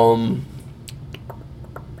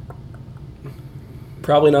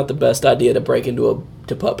 Probably not the best idea to break into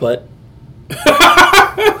putt-putt.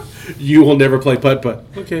 You will never play putt-putt.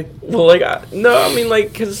 Okay. Well,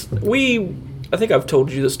 because I think I've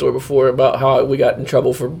told you this story before about how we got in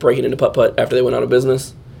trouble for breaking into putt-putt after they went out of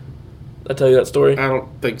business. Did I tell you that story? I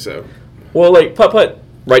don't think so. Well, putt-putt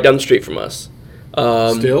right down the street from us.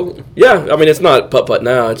 Still? Yeah, I mean, it's not putt-putt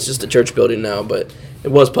now. It's just a church building now, but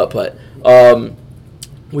it was putt-putt.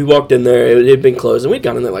 We walked in there. It had been closed, and we'd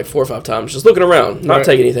gone in there 4 or 5 times just looking around, not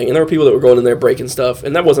taking anything. And there were people that were going in there breaking stuff,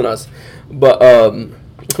 and that wasn't us. But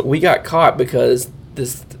we got caught because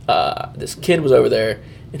this kid was over there,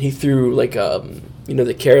 and he threw, the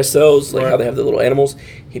carousels, how they have the little animals.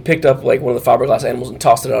 He picked up, one of the fiberglass animals and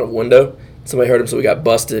tossed it out of a window. Somebody heard him, so we got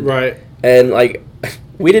busted. Right. And,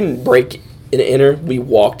 we didn't break and enter. We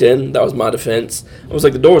walked in. That was my defense. I was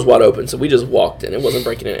the door was wide open, so we just walked in. It wasn't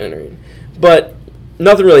breaking and entering. But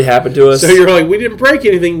nothing really happened to us. So you're we didn't break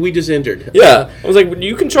anything. We just entered. Yeah. I was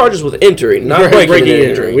you can charge us with entering, not breaking and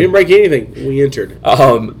entering. We didn't break anything. We entered.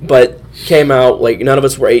 But came out, none of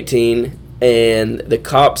us were 18, and the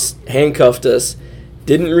cops handcuffed us,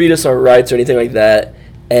 didn't read us our rights or anything like that,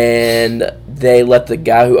 and they let the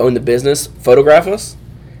guy who owned the business photograph us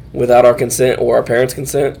without our consent or our parents'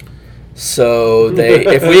 consent. So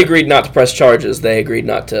if we agreed not to press charges, they agreed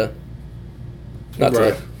not to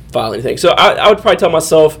file anything. So I would probably tell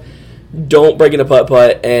myself, don't break into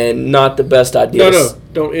putt-putt, and not the best idea. No,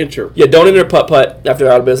 don't enter. Yeah, don't enter putt-putt after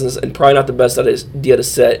they're out of business, and probably not the best idea to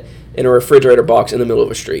set in a refrigerator box in the middle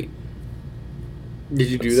of a street. Did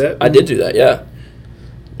you do that? I did do that, yeah.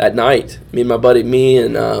 At night, me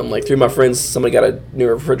and 3 of my friends, somebody got a new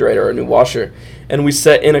refrigerator or a new washer, and we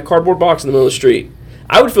set in a cardboard box in the middle of the street.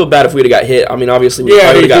 I would feel bad if we'd have got hit. I mean, obviously, we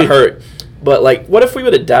probably would have got hurt. But, like, what if we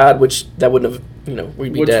would have died, which that wouldn't have,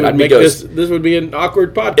 we'd be dead. I'd be ghost. This would be an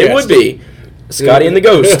awkward podcast. It would be. Scotty and the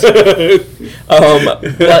Ghost.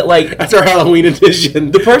 But, like... That's our Halloween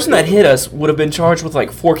edition. The person that hit us would have been charged with, like,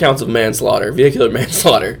 4 counts of manslaughter, vehicular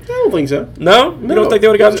manslaughter. I don't think so. No? You don't think they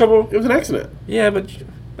would have got in trouble? It was an accident. Yeah, but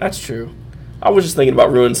that's true. I was just thinking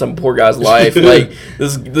about ruining some poor guy's life. Like,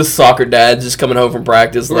 this soccer dad just coming home from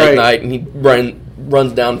practice late night, and he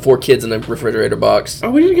runs down 4 kids in a refrigerator box.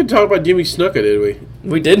 Oh, we didn't get to talk about Jimmy Snuka, did we?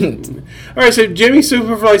 We didn't. All right, so Jimmy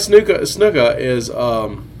Superfly Snuka is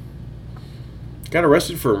got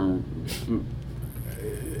arrested for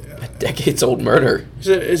a decades-old murder.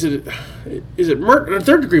 Is it murder?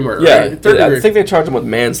 3rd-degree murder? Yeah, right? 3rd degree. I think they charged him with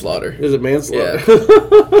manslaughter. Is it manslaughter?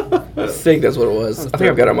 Yeah. I think that's what it was. I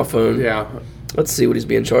think I've got it on my phone. Yeah. Let's see what he's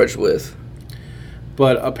being charged with.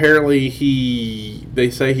 But apparently they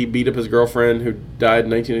say he beat up his girlfriend who died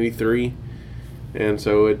in 1983. And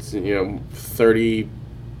so it's,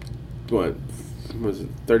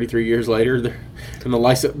 33 years later, in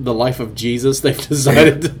the life of Jesus, they've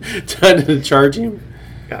decided to charge him.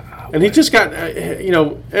 And he just got, I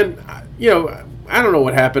don't know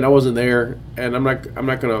what happened. I wasn't there, and I'm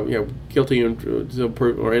not gonna, guilty until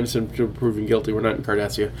prove or innocent until proven guilty. We're not in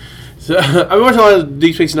Cardassia. So I watched a lot of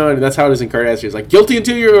Deep Space Nine, and that's how it is in Cardassia. It's like guilty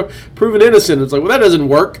until you're proven innocent. It's like, well, that doesn't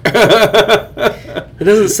work. It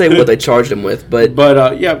doesn't say what they charged him with, but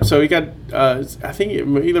yeah. So he got, I think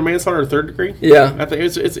either manslaughter or 3rd degree. Yeah, I think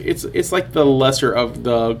it's like the lesser of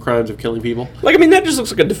the crimes of killing people. Like, I mean, that just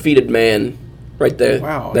looks like a defeated man right there.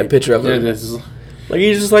 Wow, that picture of him. Like,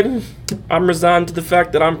 he's just like, I'm resigned to the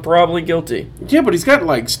fact that I'm probably guilty. Yeah, but he's got,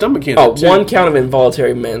 like, stomach cancer. Oh, 1 count of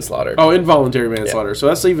involuntary manslaughter. Oh, involuntary manslaughter. Yeah. So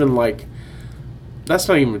that's even, like, that's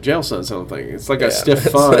not even a jail sentence, I don't think. It's like a stiff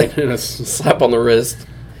fine. Like and a slap on the wrist.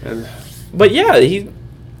 But, yeah,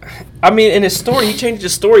 in his story, he changed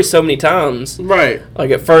his story so many times. Right.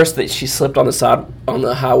 Like, at first, that she slipped on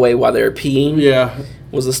the highway while they were peeing. Yeah.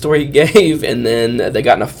 Was the story he gave. And then they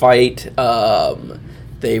got in a fight.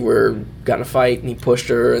 They got in a fight, and he pushed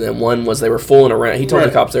her, and then one was they were fooling around. He told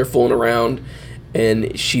the cops they were fooling around,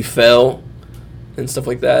 and she fell and stuff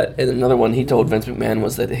like that. And another one he told Vince McMahon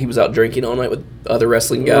was that he was out drinking all night with other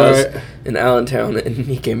wrestling guys in Allentown, and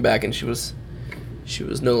he came back, and she was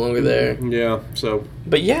no longer there. Yeah, so.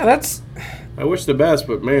 But, yeah, that's... I wish the best,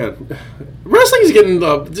 but, man, wrestling is getting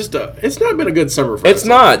it's not been a good summer for us. It's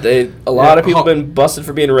not. A lot of people have been busted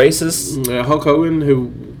for being racist. Hulk Hogan,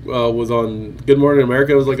 who... was on Good Morning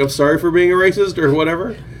America, was like, I'm sorry for being a racist or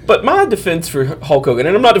whatever. But my defense for Hulk Hogan,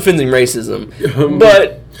 and I'm not defending racism,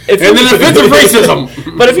 but if and the defense of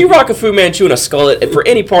racism. But if you rock a Fu Manchu and a skullet for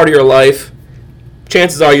any part of your life,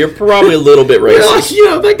 chances are you're probably a little bit racist.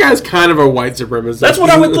 That guy's kind of a white supremacist. That's what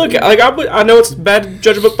I would look at. Like, I know it's bad to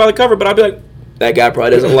judge a book by the cover, but I'd be like, that guy probably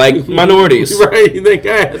doesn't like minorities. Right? That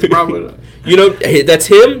guy is probably. That's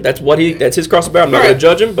him. That's his cross the bear. I'm not going to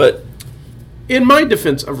judge him, but. In my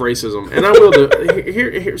defense of racism, and I will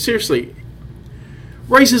here seriously,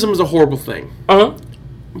 racism is a horrible thing.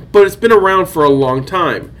 But it's been around for a long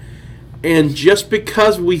time. And just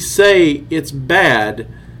because we say it's bad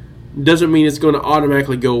doesn't mean it's going to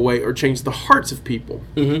automatically go away or change the hearts of people.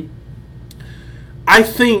 Mm-hmm. I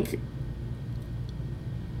think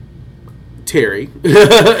Terry,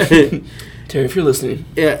 if you're listening,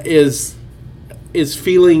 is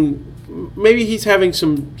feeling. Maybe he's having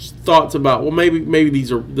some thoughts about, well, maybe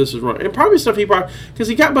this is wrong, and probably stuff because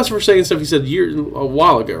he got busted for saying stuff he said a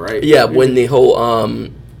while ago, right? Yeah, when the whole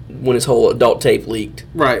when his whole adult tape leaked,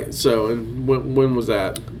 right? So, and when was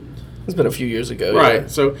that? It's been a few years ago, right? Yeah.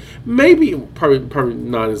 So maybe probably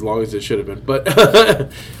not as long as it should have been,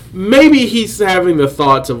 but maybe he's having the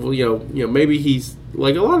thoughts of maybe he's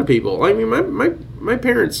like a lot of people. I mean, my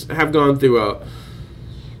parents have gone through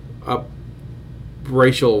a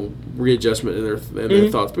racial readjustment in their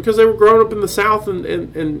thoughts because they were growing up in the South and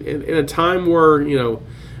in a time where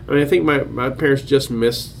I think my parents just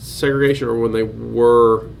missed segregation, or when they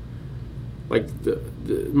were like the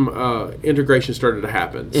integration started to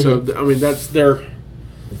happen. Mm-hmm. So I mean that's their.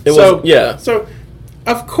 So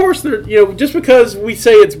of course they're just because we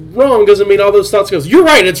say it's wrong doesn't mean all those thoughts goes. You're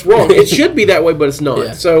right, it's wrong. It should be that way, but it's not.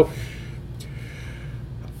 Yeah. So.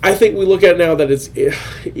 I think we look at it now that it's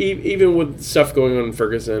even with stuff going on in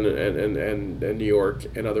Ferguson and New York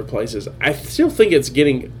and other places. I still think it's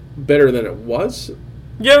getting better than it was.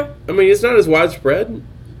 Yeah, I mean it's not as widespread.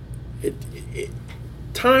 It's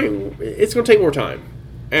going to take more time,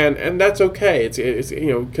 and that's okay. It's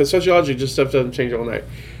because sociology just stuff doesn't change overnight.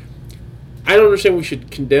 I don't understand we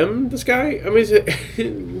should condemn this guy. I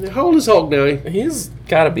mean, how old is Hulk now? He's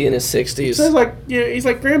got to be in his 60s. Sounds like, he's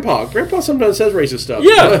like Grandpa. Grandpa sometimes says racist stuff.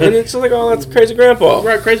 Yeah, and it's like, oh, that's crazy Grandpa.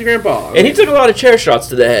 Right, crazy Grandpa. And he took a lot of chair shots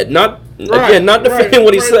to the head. Not defending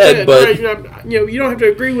what he said, but... Right. You don't have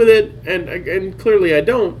to agree with it, and clearly I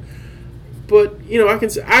don't. But,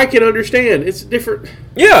 I can understand. It's different.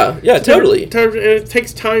 Yeah, totally. And it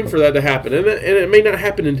takes time for that to happen. And it may not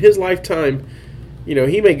happen in his lifetime.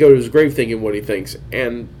 He may go to his grave thinking what he thinks.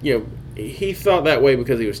 And, he thought that way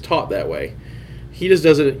because he was taught that way. He just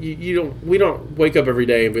doesn't. We don't wake up every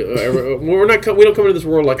day and we don't come into this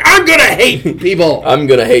world like, I'm gonna hate people. I'm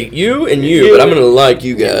gonna hate you and you, but I'm gonna like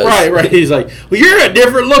you guys. Right. He's like, well, you're a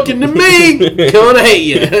different looking to me. Gonna hate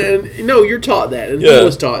you. And no, you're taught that, and he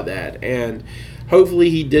was taught that, and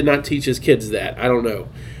hopefully he did not teach his kids that. I don't know.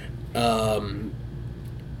 I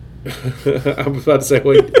was about to say,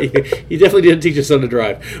 well, he definitely didn't teach his son to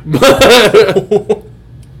drive, but.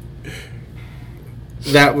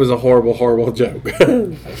 That was a horrible, horrible joke,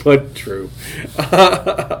 but true.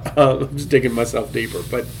 I'm just digging myself deeper,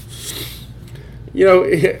 but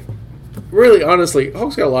really, honestly,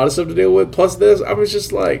 Hulk's got a lot of stuff to deal with. Plus this, I was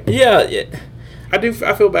just like, yeah. I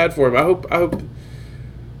feel bad for him.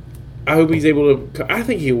 I hope he's able to. I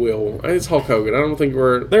think he will. It's Hulk Hogan. I don't think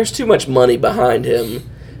There's too much money behind him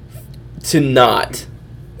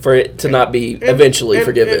for it to not be eventually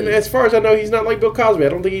forgiven. And as far as I know, he's not like Bill Cosby. I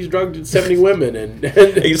don't think he's drugged 70 women. And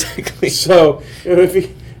exactly. So if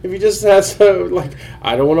he just has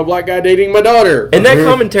I don't want a black guy dating my daughter. And that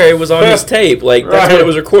commentary was on his tape. Like, that's what it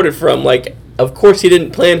was recorded from. Like, of course he didn't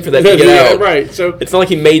plan for that to get out. Right. So it's not like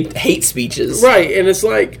he made hate speeches. Right. And it's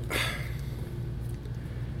like,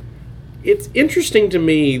 it's interesting to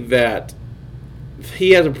me that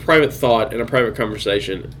he has a private thought and a private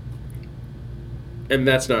conversation. And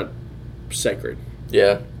that's not sacred.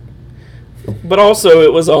 Yeah. But also,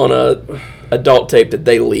 it was on a adult tape that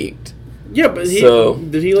they leaked. Yeah, but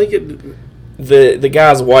did he leak it? The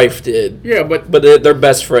guy's wife did. Yeah, but they're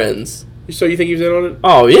best friends. So you think he was in on it?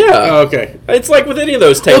 Oh, yeah. Oh, okay. It's like with any of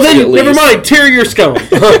those tapes. Well, then, never mind. Tear your scum.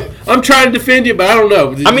 I'm trying to defend you, but I don't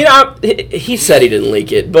know. He said he didn't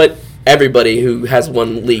leak it, but everybody who has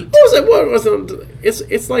one leaked. What was it?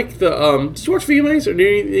 It's like the did you watch VMAs or no?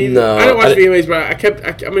 I didn't watch VMAs,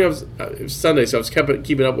 but it was Sunday, so I was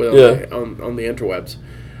keeping up with it on the interwebs,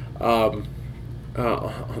 on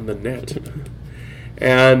the net,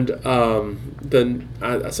 and then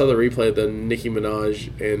I saw the replay of the Nicki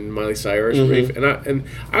Minaj and Miley Cyrus brief, and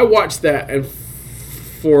I watched that, and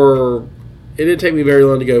it didn't take me very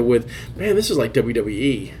long to go with, man, this is like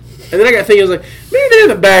WWE. And then I got thinking, I was like, maybe they're in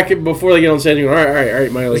the back before they get on stage. All right,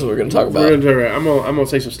 Miley. This is what we're going to talk about. I'm going to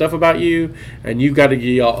say some stuff about you, and you've got to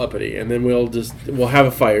get all uppity, and then we'll have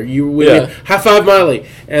a fight. High five, Miley,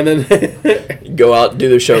 and then go out, do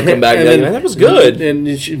their show, and come back, and then, man, that was good. And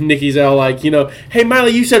Nikki's all like, hey,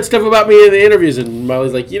 Miley, you said stuff about me in the interviews, and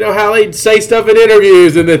Miley's like, how they say stuff in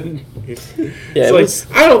interviews, and then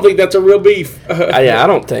I don't think that's a real beef. I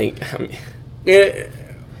don't think.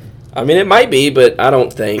 I mean, it might be, but I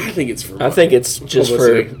don't think. I think it's for. I think it's just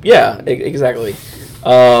publicity. for. Yeah, exactly.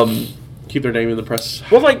 Keep their name in the press.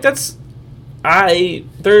 Well,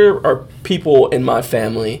 there are people in my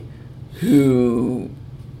family who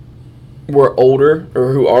were older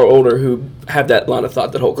or who are older who have that line of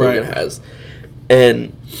thought that Hulk Hogan has,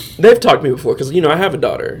 and they've talked to me before because I have a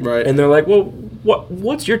daughter, right? And they're like, "Well,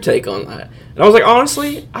 what's your take on that?" And I was like,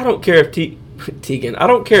 honestly, I don't care if Tegan. I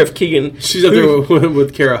don't care if Keegan. She's up there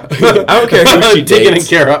with Kara. I don't care who she dates. Tegan and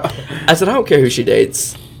Kara. I said I don't care who she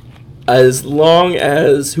dates, as long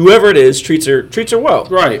as whoever it is treats her well.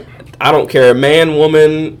 Right. I don't care, man,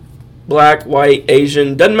 woman, black, white,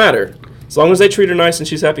 Asian, doesn't matter. As long as they treat her nice and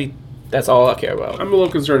she's happy, that's all I care about. I'm a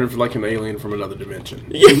little concerned if like an alien from another dimension.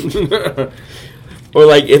 Or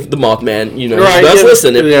like if the Mothman, right, does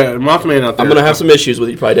listen. Mothman out there. I'm gonna have some issues with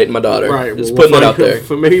you probably dating my daughter. Right, just putting that out there.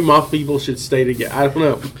 But maybe moth people should stay together. I don't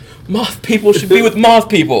know. Moth people should be with moth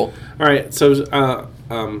people. All right. So,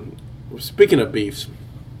 speaking of beefs,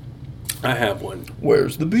 I have one.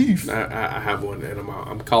 Where's the beef? I have one, and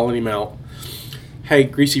I'm calling him out. Hey,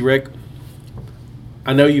 Greasy Rick.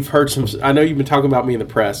 I know you've heard some. I know you've been talking about me in the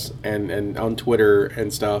press and on Twitter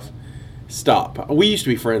and stuff. Stop. We used to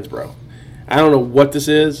be friends, bro. I don't know what this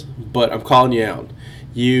is, but I'm calling you out.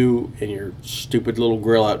 You and your stupid little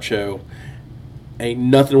grill out show. ain't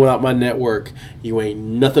nothing without my network. You ain't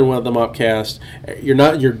nothing without the Mopcast.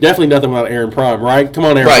 You're definitely nothing without Aaron Prime, right? Come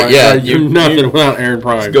on, Aaron Prime. Yeah. Right? You're nothing without Aaron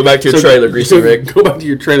Prime. Go back to your trailer, Greasy Rick. Go back to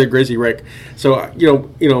your trailer, Greasy Rick. So,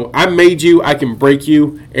 I made you, I can break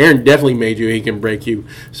you. Aaron definitely made you, he can break you.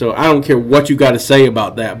 So I don't care what you got to say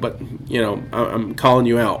about that, but, I'm calling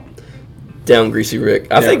you out. Down, Greasy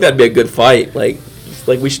Rick. I think that'd be a good fight.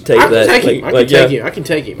 Like we should take that. I can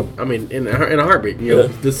take him. I mean, in a heartbeat. The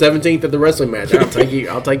 17th of the wrestling match.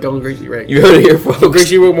 I'll take on Greasy Rick. You heard it here, folks.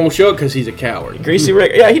 Greasy Rick won't show it because he's a coward. Greasy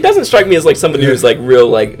Rick. Yeah, he doesn't strike me as like somebody who's like real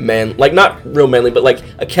like man, like not real manly, but like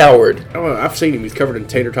a coward. Oh, I've seen him. He's covered in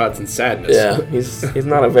tater tots and sadness. Yeah, he's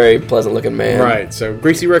not a very pleasant looking man. Right. So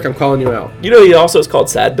Greasy Rick, I'm calling you out. He also is called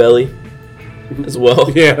Sad Belly, as well.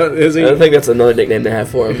 Yeah, is he? I think that's another nickname they have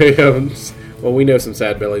for him. Well, we know some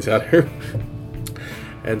sad bellies out here.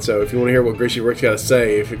 And so, if you want to hear what Greasy Rick's got to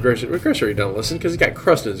say, Greasy Rick don't listen because he's got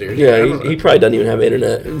crust in his ears. Yeah, he probably doesn't even have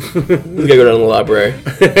internet. He's got to go down to the library.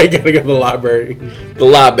 He got to go to the library. The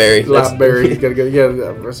library. He's got to go.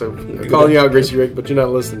 Yeah, so I'm calling you out, Greasy Rick, but you're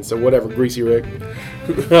not listening. So whatever, Greasy Rick.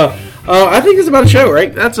 I think it's about a show,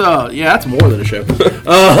 right? That's more than a show.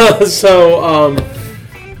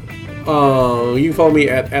 You can follow me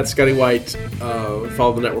at Scotty White.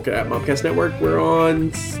 Follow the network at Mopcast Network. We're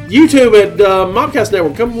on YouTube at Mopcast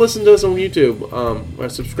Network. Come listen to us on YouTube.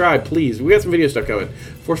 Subscribe, please. We got some video stuff coming.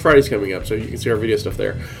 Force Friday's coming up, so you can see our video stuff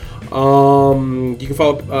there. You can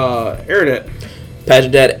follow Aaron at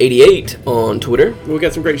PageantDad88 on Twitter. We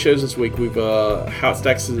got some great shows this week. We've How It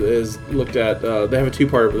Stacks is looked at. They have a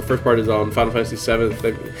two-parter. The first part is on Final Fantasy VII.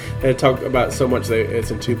 They talk about so much. It's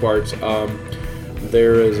in two parts.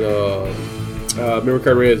 There is Memory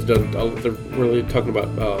Card Red has done. They're really talking about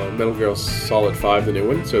Metal Gear Solid 5, the new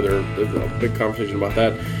one. So there's a big conversation about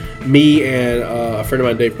that. Me and a friend of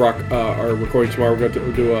mine, Dave Brock, are recording tomorrow. We're going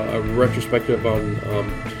to do a retrospective on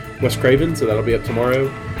Wes Craven, so that'll be up tomorrow.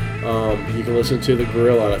 You can listen to the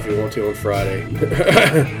Gorilla if you want to on Friday.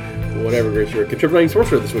 Whatever, Grace. You're Triple Name Sports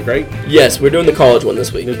Show this week, right? Yes, we're doing the college one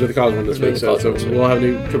this week. We're doing the college one this week. So we'll have a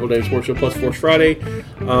new Triple Name Sports Show plus Force Friday.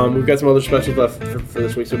 We've got some other specials left for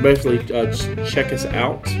this week. So basically, just check us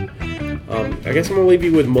out. I guess I'm going to leave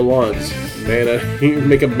you with Milan's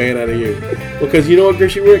make a man out of you. Because you know what,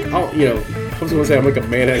 Gracie Rick? I was going to say I'll make a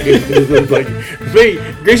man out of you. Like, me,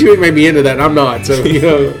 Gracie Rick may be into that, and I'm not. So,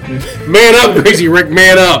 man up, Gracie Rick,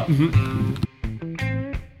 man up.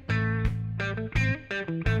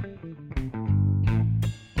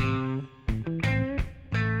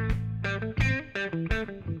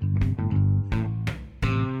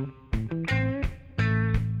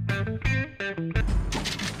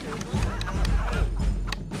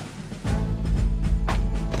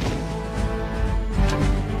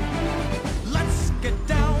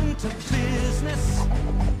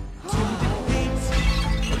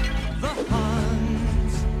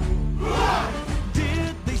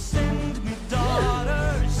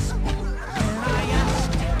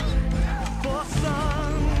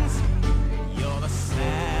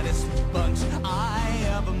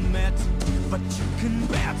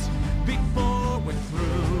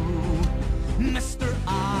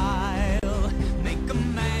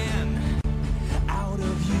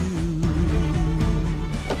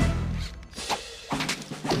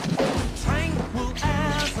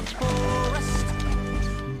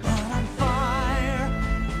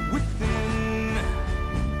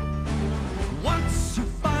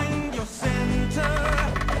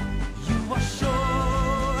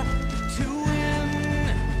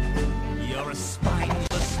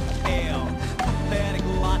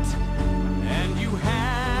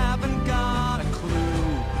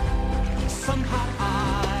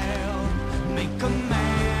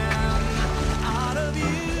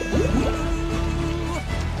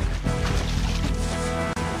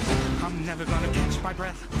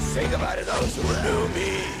 Say goodbye to those who knew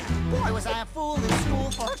me. Boy, was I a fool in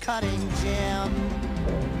school for cutting Jim.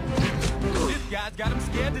 This guy's got him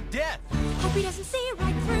scared to death. Hope he doesn't see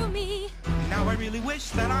right through me. Now I really wish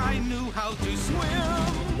that I knew how to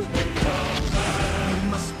swim. You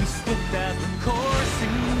must be swift as the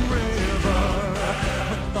coursing river,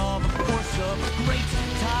 with all the force of a great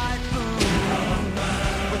typhoon,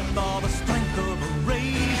 with all the strength of a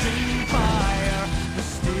raging fire,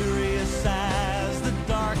 mysterious as the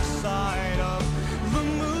dark side of the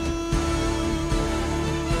moon.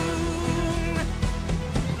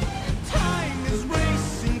 Time is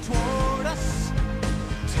racing toward us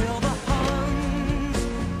till the Huns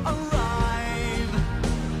arrive.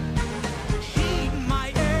 Heed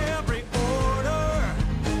my every order,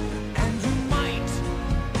 and you might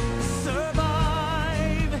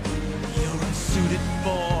survive. You're unsuited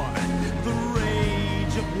for the rain.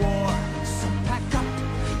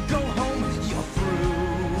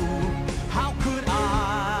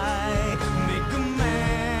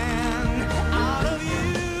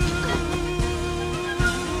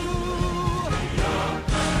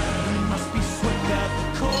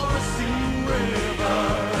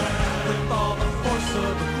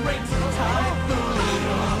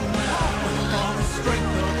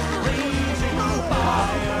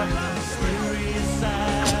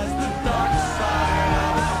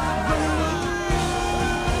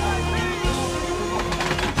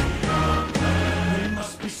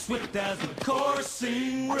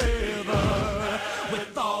 coursing river,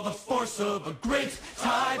 with all the force of a great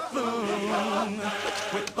typhoon,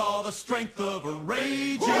 with all the strength of a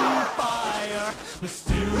raging fire,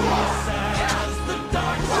 mysterious as the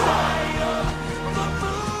dark side of the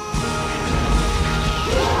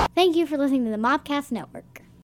moon. Thank you for listening to the Mopcast Network.